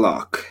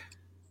tālāk.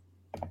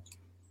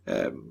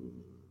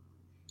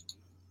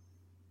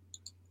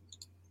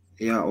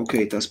 Jā, ok,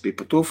 tas bija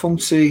par to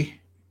funkciju.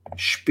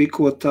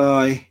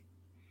 Špikotāji.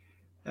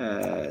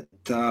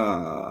 Tā.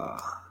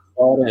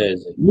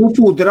 Pareizi.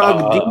 VooPoo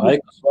dragi.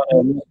 Aikas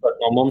varēja nospērt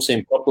no mums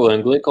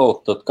propilēnu glikolu,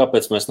 tad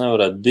kāpēc mēs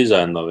nevarētu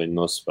dizainu no viņu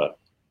nospērt?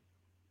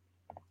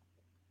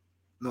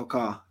 No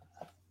kā?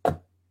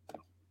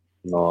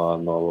 No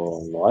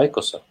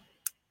Aikosa.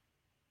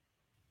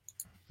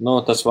 Nu,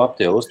 tas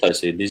Vaptio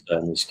uztaisīja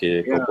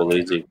dizainiski kaut ko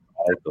līdzīgi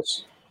Aikos.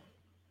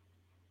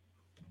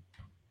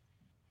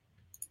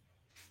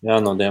 Jā,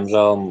 no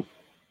diemžēl,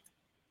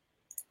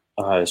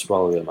 es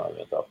vēl vienā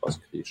vietā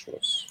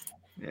paskatīšos.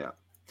 Jā.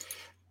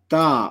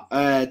 Tā,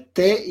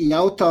 te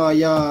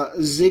jautāja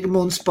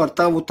Zigmunds par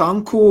tavu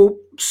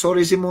tanku.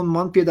 Sorry, Zigmund,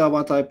 man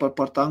piedāvātāji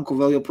par tanku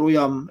vēl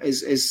joprojām.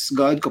 Es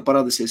gaidu, ka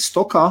parādīsies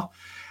stokā.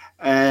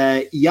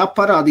 Ja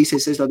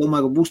parādīsies, es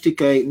domāju, ka būs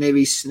tikai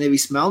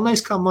nevis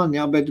melnais kā man,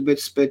 jā, bet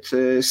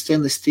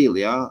stainless steel,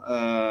 jā.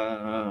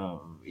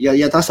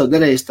 Ja tas jau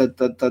derēs,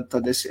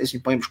 tad es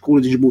viņu paņemšu,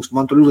 kur viņš būs.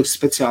 Man tur uzliks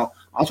speciāli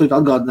atsūtīt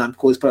atgādinājumu,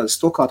 ko es parādīšu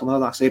stokā, tad man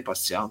atnāks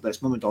e-pasts, jā, un tad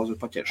es momentāli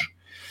paķeršu.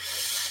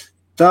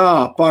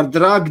 Tā, par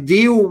Drag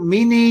 2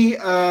 mini,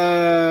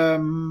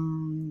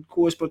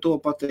 ko es par to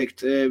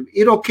pateikt,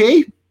 ir ok.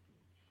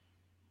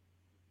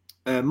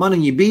 Man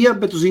viņi bija,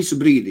 bet uz īsu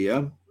brīdi,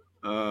 jā.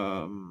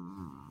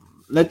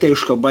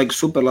 Neteikšu, ka baigi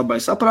super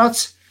labais aprāts.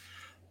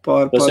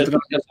 Tas ir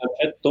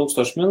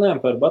 4000 mAh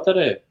par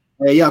bateriju?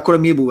 Jā,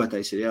 kuram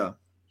iebūvētais ir, jā.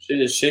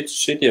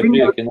 Šitie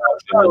prieki nāk,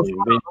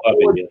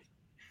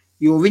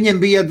 jo viņiem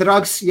bija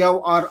drags jau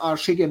ar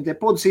šitiem te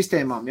podu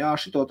sistēmām, jā,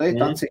 šito te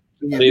tancīt.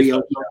 Viņiem bija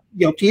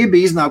jau tie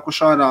bija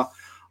iznākuši ārā.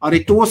 Arī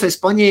tos es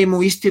paņēmu,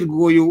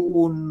 iztirgoju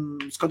un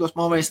skatos,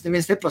 man vairs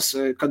neviens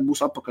neprasa, kad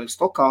būs atpakaļ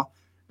stokā.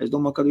 Es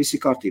domāju, ka viss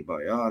ir kārtībā,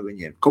 jā, ar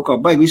viņiem. Kaut kā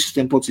baigi visus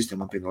tiem podu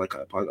sistēmām pirmā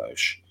laikā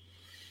pagājuši.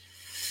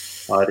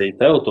 Arī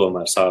tev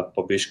tomēr sāk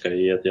pa biškai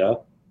iet, jā?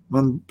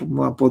 Man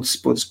podas.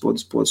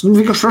 Nu,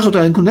 vienkārši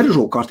ražotāji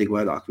neražo kārtīgi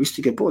vairāk, viss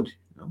tikai podi.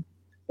 Jā.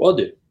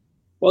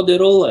 Podi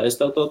rullē, es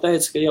tev to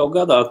teicu, ka jau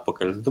gadu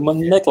atpakaļ, tu man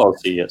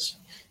neklausījies.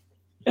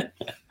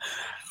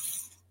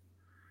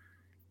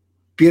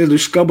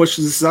 Pieraduši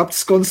kabašas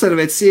zaptas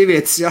konservēt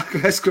sievietes, jā,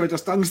 ka aizskrivēt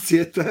tos tangus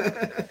ciet.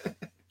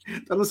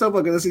 Tā nu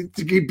sapāk, ka tas ir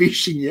tikai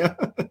bišķiņi, jā.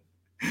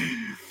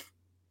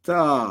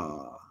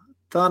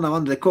 Tā nav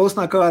Andrei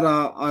Kolsnāk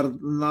ārā ar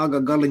nāga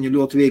galiņu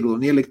ļoti viegli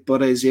un ielikt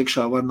pareizi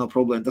iekšā var nav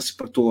problēma. Tas ir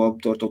par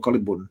to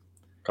kalibunu.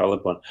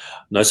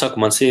 Nu, es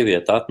saku, man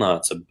sieviete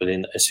atnāca,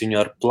 es viņu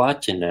ar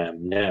plaķinēm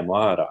ņēmu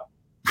ārā.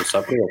 Tu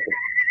saproti?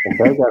 Un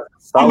beigās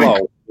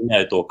salauzu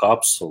viņai to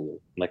kapsulu,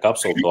 ne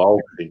kapsulu, to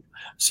augstiņu.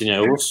 Es viņai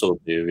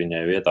uzsūtīju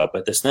viņai vietā,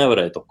 bet es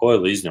nevarēju to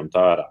koilu izņemt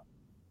ārā.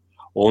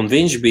 Un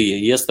viņš bija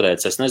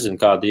iestrēdz, es nezinu,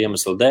 kāda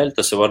iemesla dēļ,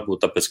 tas ir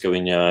varbūt tāpēc, ka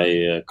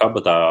viņai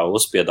kabatā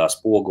uzspiedās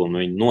pogu un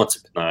viņi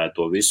nocipināja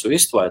to visu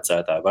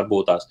iztvaicētāju.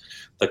 Varbūt tās,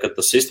 tā, kad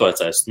tas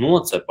iztvaicējs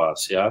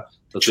nocepās, jā,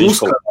 tad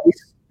viņš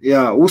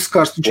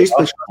uzkarst un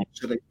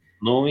izplešās.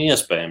 Nu,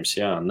 iespējams,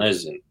 jā,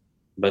 nezinu.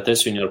 Bet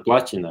es viņu ar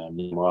plaķinēm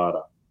ņemu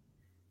ārā.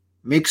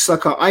 Miks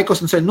saka,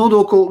 Aikosam ceļ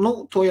nodokli, nu,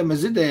 to jau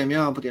mēs dzirdējam,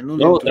 jā, pat ja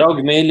nodokli. Nu,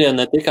 draugi mīļie,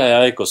 ne tikai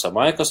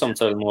Aikosam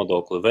ceļ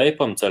nodokli,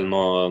 Veipam ceļ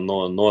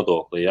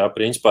nodokli, jā,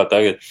 principā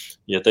tagad,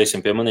 ja teiksim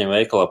pie maniem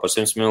veikalā par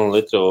 100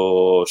 ml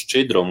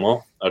šķidrumu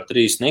ar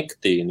 3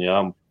 nikotīnu, jā,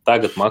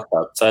 tagad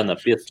maksā cena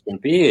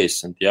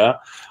 15,50, jā,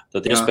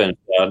 tad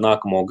iespējams ar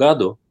nākamo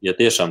gadu, ja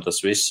tiešām tas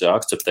viss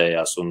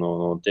akceptējās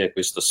un tiek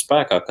viss tas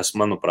spēkā, kas,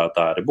 manuprāt,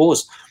 tā arī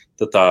būs,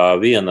 tad tā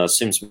viena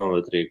 100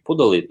 ml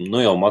pudelīte,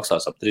 jau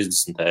maksās ap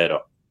 30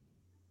 eiro.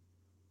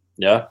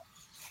 Jā?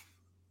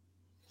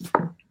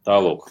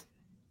 Tālūk.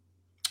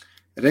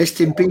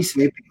 Rest in peace,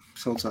 VooPoo,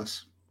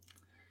 saucās.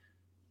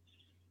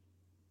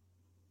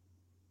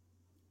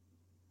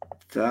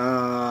 Tā.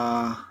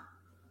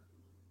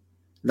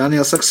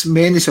 Daniels saka,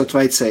 mēnesi jau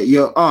tvaicēja.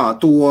 Ja,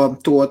 to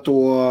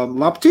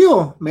laptio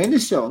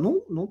mēnesi jau,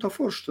 tā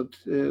forši, tad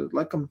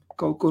laikam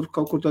kaut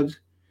kur tad.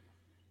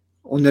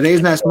 Un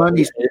reiz neesmu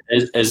manījis.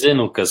 Es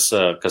zinu,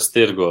 kas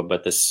tirgo,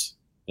 bet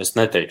es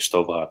neteikšu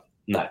to vārdu.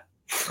 Nē.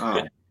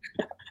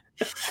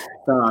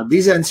 Tā,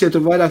 dizains jau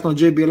tur vairāk no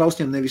JB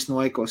laustiem, nevis no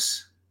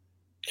Aikos.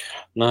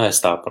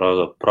 Es tā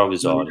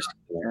provizoriski.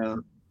 Jā.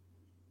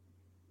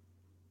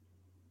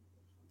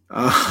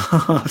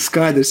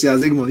 Skaidrs, jā,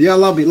 Zigmund. Jā,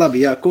 labi,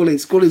 jā,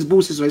 kolīdz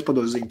būs, es vairs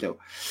padošu ziņu tev.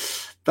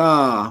 Tā,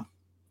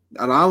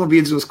 ar āma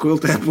biedzi uz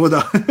kultē podā.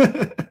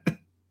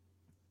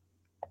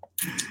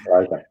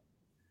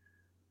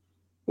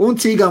 Un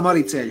cīgām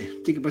arī ceļi,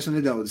 tikai pēc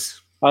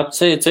nedaudz.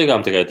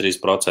 Cīgām tikai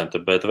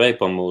 3%, bet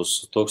veipam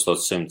uz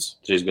 1100,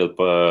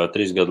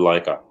 3 gadu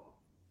laikā.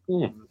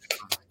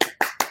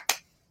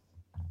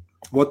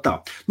 Vot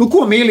tā.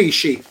 Ko,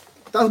 mīlīši,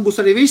 tas būs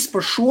arī viss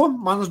par šo,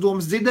 manas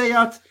domas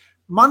dzirdējāt.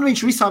 Man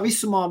viņš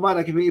visumā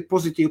vairāk ir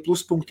pozitīvi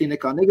pluspunkti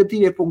nekā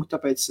negatīvie punkti,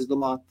 tāpēc es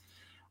domāju,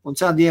 un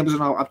cena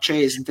diemazrunā ap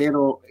 40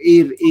 eiro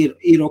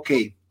ir ok.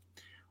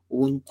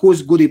 Un ko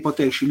es gudīgi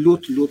pateikšu,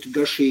 ļoti, ļoti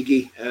garšīgi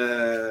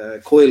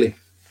koili.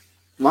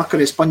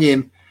 Vakar es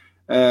paņēmu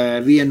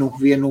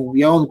vienu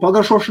jaunu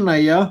pagaršošanai,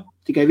 jā,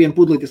 tikai vienu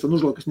pudelīti, es tad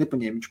uzlauku, kas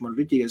nepaņēmu, viņš man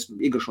ritīgais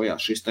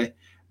iegaršojās šis te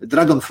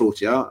dragon fruit,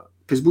 jā.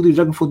 Pēc būtības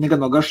dragon fruit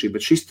nekad nav garšīgi,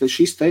 bet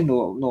šis te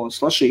no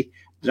slašī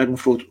dragon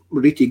fruit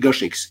ritīgi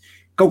garšīgs.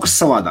 Kaut kas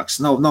savādāks,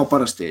 nav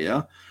parastie,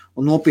 ja?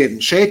 Un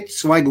nopietni šeit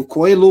svaigu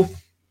koilu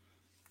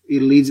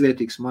ir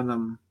līdzvērtīgs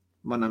manam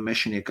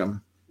mešiniekam.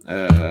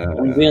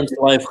 Un viens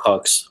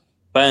lifehacks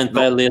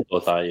PNP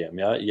lietotājiem,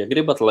 ja? Ja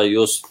gribat, lai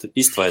jūs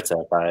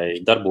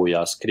iztvaicētāji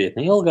darbojās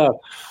krietni ilgāk,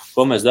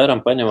 ko mēs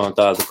darām, paņemam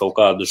tādu kaut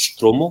kādu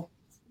štrumu,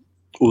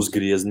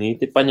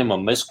 uzgrieznīti,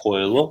 paņemam mēs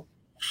koilu,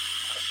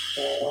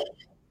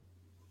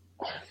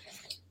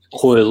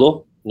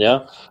 ja?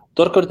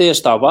 Tur, kur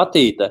tieši tā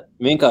vatīte,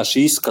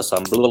 vienkārši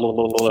izkasam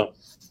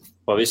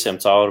pa visiem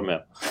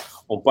caurumiem.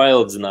 Un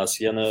paildzinās,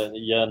 ja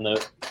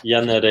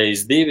ne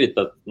reiz 2,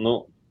 tad,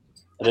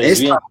 reiz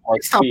 1.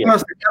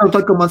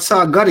 Tad, kad man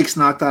sāk garīgs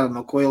nākt ārā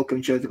no koila, ka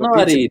viņš jau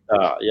arī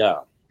tā, jā.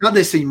 Tad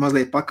es viņu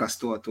mazliet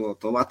pakast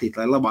to vatīti,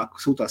 lai labāk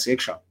sūtās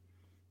iekšā.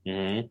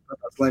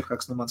 Tāds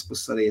lifehacks no mans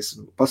puses arī es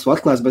pasu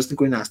atklāts, bet es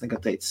neko neesmu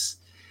nekad teicis.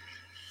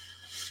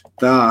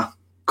 Tā,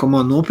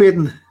 komand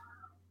nopietni,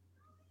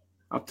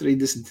 ap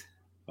 30.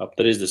 Ap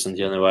 30,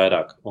 ja ne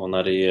vairāk. Un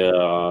arī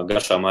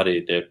garšām arī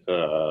tiek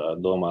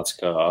domāts,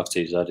 ka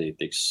akcijas arī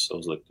tiks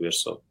uzlikt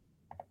virsū.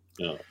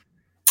 Jā.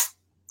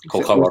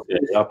 Kaut kā Latvijā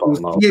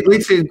jāpalnāk. Tie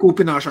glicerīna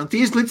kūpināšana.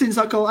 Ties glicerīns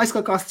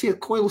aizkākās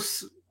ciet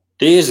koilus.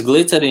 Ties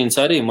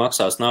glicerīns arī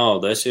maksās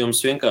naudu. Es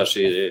jums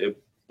vienkārši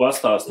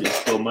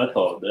pastāstīšu to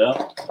metodu, ja?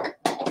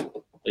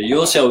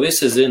 Jūs jau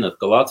visi zinat,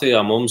 ka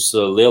Latvijā mums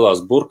lielās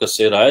burkas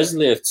ir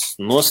aizliegts,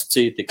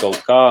 nosacīti kaut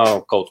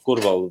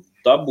kur vēl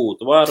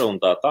dabūt varu un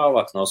tā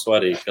tālāk, nav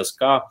svarīgi, kas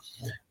kā,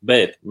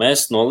 bet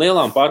mēs no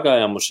lielām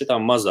pārgājām uz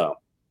šitām mazām,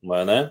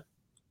 vai ne?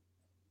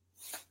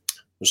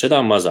 Uz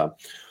šitām mazām.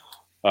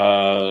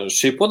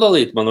 Šī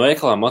pudelīte man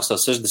veikalā maksā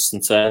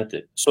 60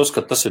 centi. Es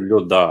uzskatu, tas ir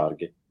ļoti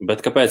dārgi,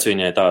 bet kāpēc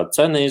viņai tāda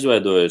cena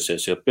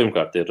izveidojusies? Jo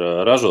pirmkārt ir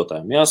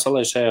ražotājiem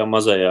jāsalē šajā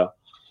mazajā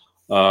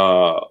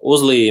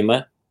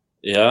uzlīme,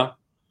 jā,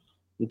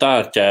 tā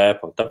ir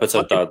ķēpa, tāpēc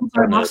ar tādu...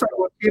 Tā maksā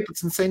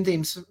 15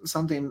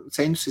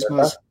 centus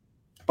vismaz.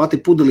 Pati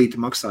pudelīte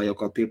maksā jau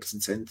kaut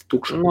 15 centi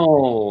tukša.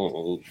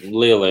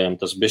 Lielajiem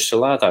tas bišķi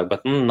lētāk,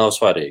 bet nav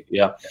svarīgi,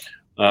 jā.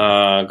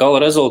 Gala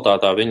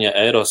rezultātā viņa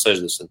eiro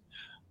 60.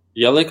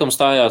 Ja likums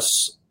stājās,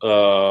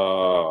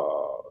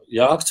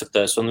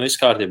 jāakceptēs un viss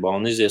kārtībā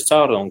un izies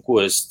cauri, un ko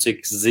es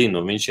cik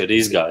zinu, viņš ir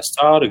izgājis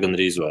cauri gan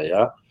rīzvai,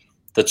 jā,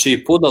 tad šī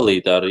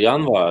pudelīte ar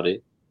janvāri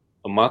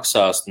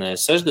maksās ne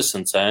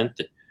 60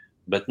 centi,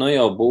 bet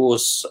jau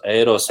būs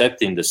eiro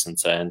 70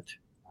 centi.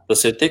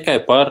 Tas ir tikai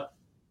par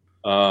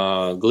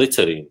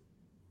glicerīnu.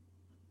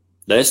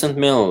 10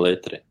 ml.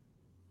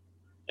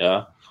 Jā.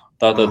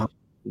 Tātad,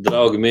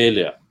 draugi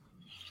mīļie,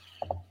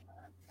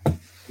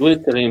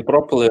 glicerīnu,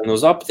 propilīnu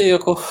uz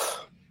aptieku,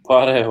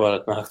 pārējie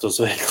varat nākt uz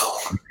veikalu.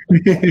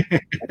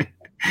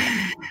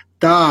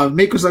 Tā,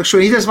 Miku saka,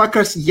 šodien idejas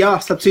vakars, jā,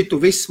 starp citu,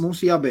 viss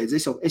mums jābeidz,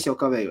 es jau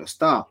kavējos.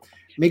 Tā,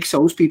 Miks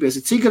jau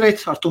uzpīpies ar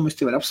cigareti, ar to mēs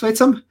tev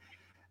apsveicam.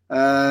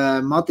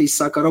 Matīs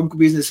saka, Romku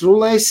biznesa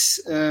rulēs,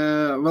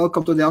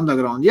 welcome to the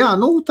underground. Jā,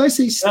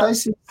 taisīs.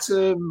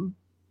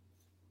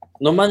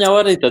 Man jau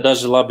arī te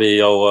daži labi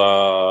jau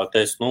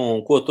teica,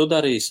 ko tu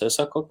darīsi? Es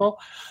saku,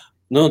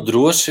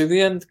 droši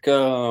vien, ka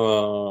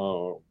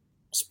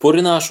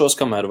spurināšos,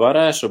 kamēr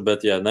varēšu,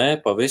 bet ja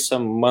nē,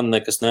 pavisam man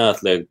nekas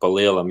neatliek pa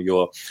lielam,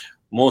 jo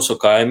mūsu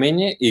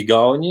kaimiņi,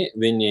 Igauņi,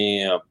 viņi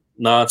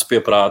nāca pie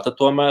prāta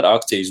tomēr,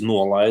 akcijas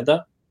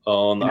nolaida,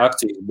 un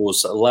akcijas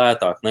būs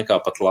lētāk nekā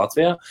pat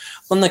Latvijā.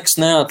 Man nekas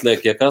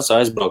neatliek, ja kas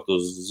aizbraukt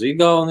uz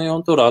Igauniju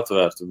un tur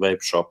atvērt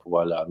vape shopu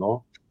vaļā,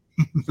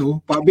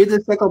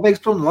 Biedrs atkal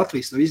beigas prom no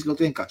Latvijas, viss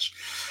ļoti vienkārši.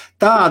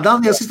 Tā,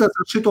 Daniels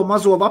izstāstāt šito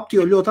mazo vapti,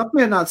 jo ļoti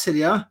apmierināts ir,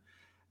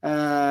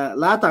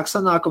 lētāk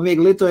sanāk un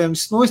viegli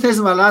lietojams. Es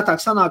nezinu, vai lētāk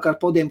sanāk ar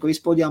podiem, ka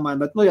visu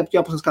podjāmājam, bet,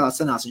 jāpasnās kādā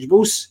cenās viņš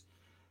būs.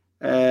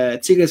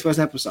 Cigaretes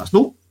vairs neprasās.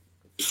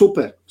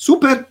 Super.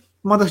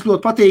 Man tas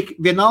ļoti patīk.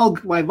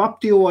 Vienalga vai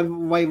vaptio,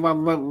 vai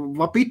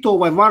vapito,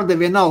 vai varde,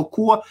 vienalga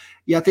ko,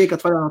 ja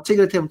tiekat vaļā no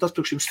cigaretēm, tas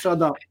priekš jums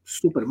strādā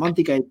super. Man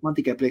tikai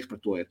prieks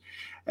par to ir.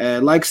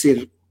 Laiks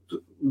ir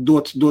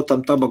dot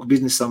tam tabaku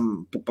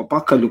biznesam pa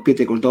pakaļu,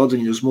 pietiekoši daudz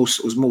viņi uz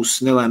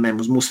mūsu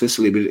nelēmēm, uz mūsu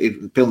veselību ir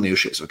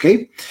pelnījušies, ok?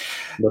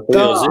 Bet tu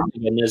jau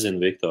zini, ja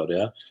nezinu, Viktor,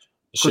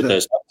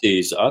 šitais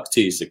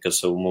akcijas, kas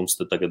mums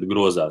te tagad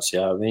grozās,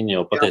 viņi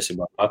jau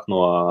patiesībā nāk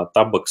no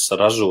tabaks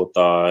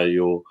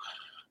ražotāju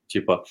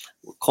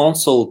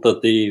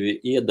konsultatīvi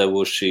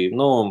iedevuši,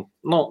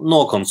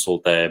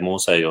 nokonsultēja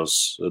mūsējos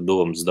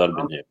domas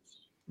darbiņiem.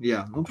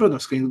 Jā,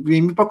 protams, ka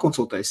viņi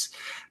pakonsultēs.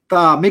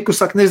 Tā, Miku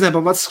saka, nezināja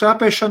par vats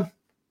skrāpēšanu.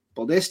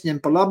 Paldies, ņem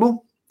par labu.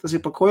 Tas ir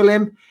par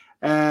koiliem.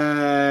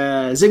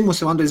 Zigmunds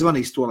jau Andrei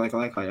zvanīs to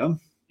laikā, jā?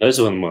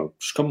 Nezvanu man.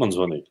 Kam man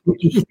zvanīt?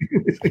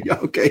 Jā,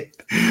 ok.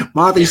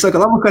 Mātiņš saka,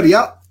 labvakar,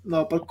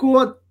 nav par ko.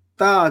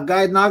 Tā,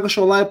 gaida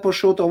nākašo laiku par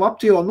šo to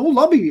vaptio.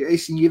 Labi, ja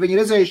viņi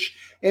redzējuši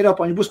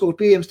Eiropā, viņš būs kaut kur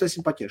pieejams, tas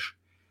viņu paķeršu.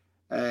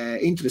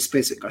 Interesi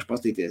pēc vienkārši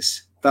pastīties.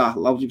 Tā,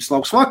 labs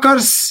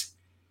vakars.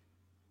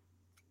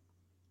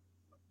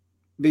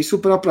 Bija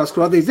super aprāts,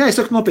 kur atdīts. Es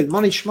saku nopietni,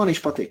 man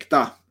viņš patīk.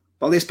 Tā,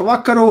 paldies par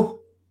vakaru.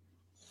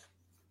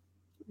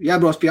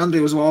 Jābrauc pie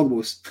Andrija uz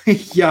Valgbūs.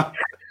 Jā.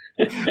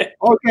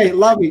 Ok,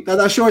 labi.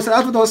 Tādā šovis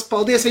atvados.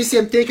 Paldies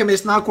visiem.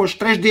 Tiekamies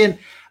nākošu trešdien.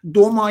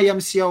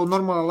 Domājams jau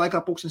normālā laikā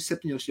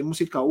 7:00. Ja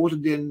mums ir kā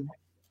otrdien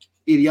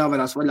ir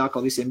jāvarās vaļā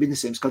kā visiem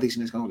biznesiem.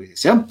 Skatīsimies, kā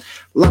notiksies. Ja?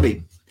 Labi.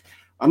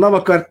 Ar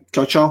labvakar.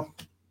 Čau.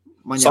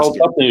 Savu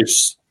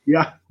tapnīšus.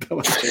 Jā.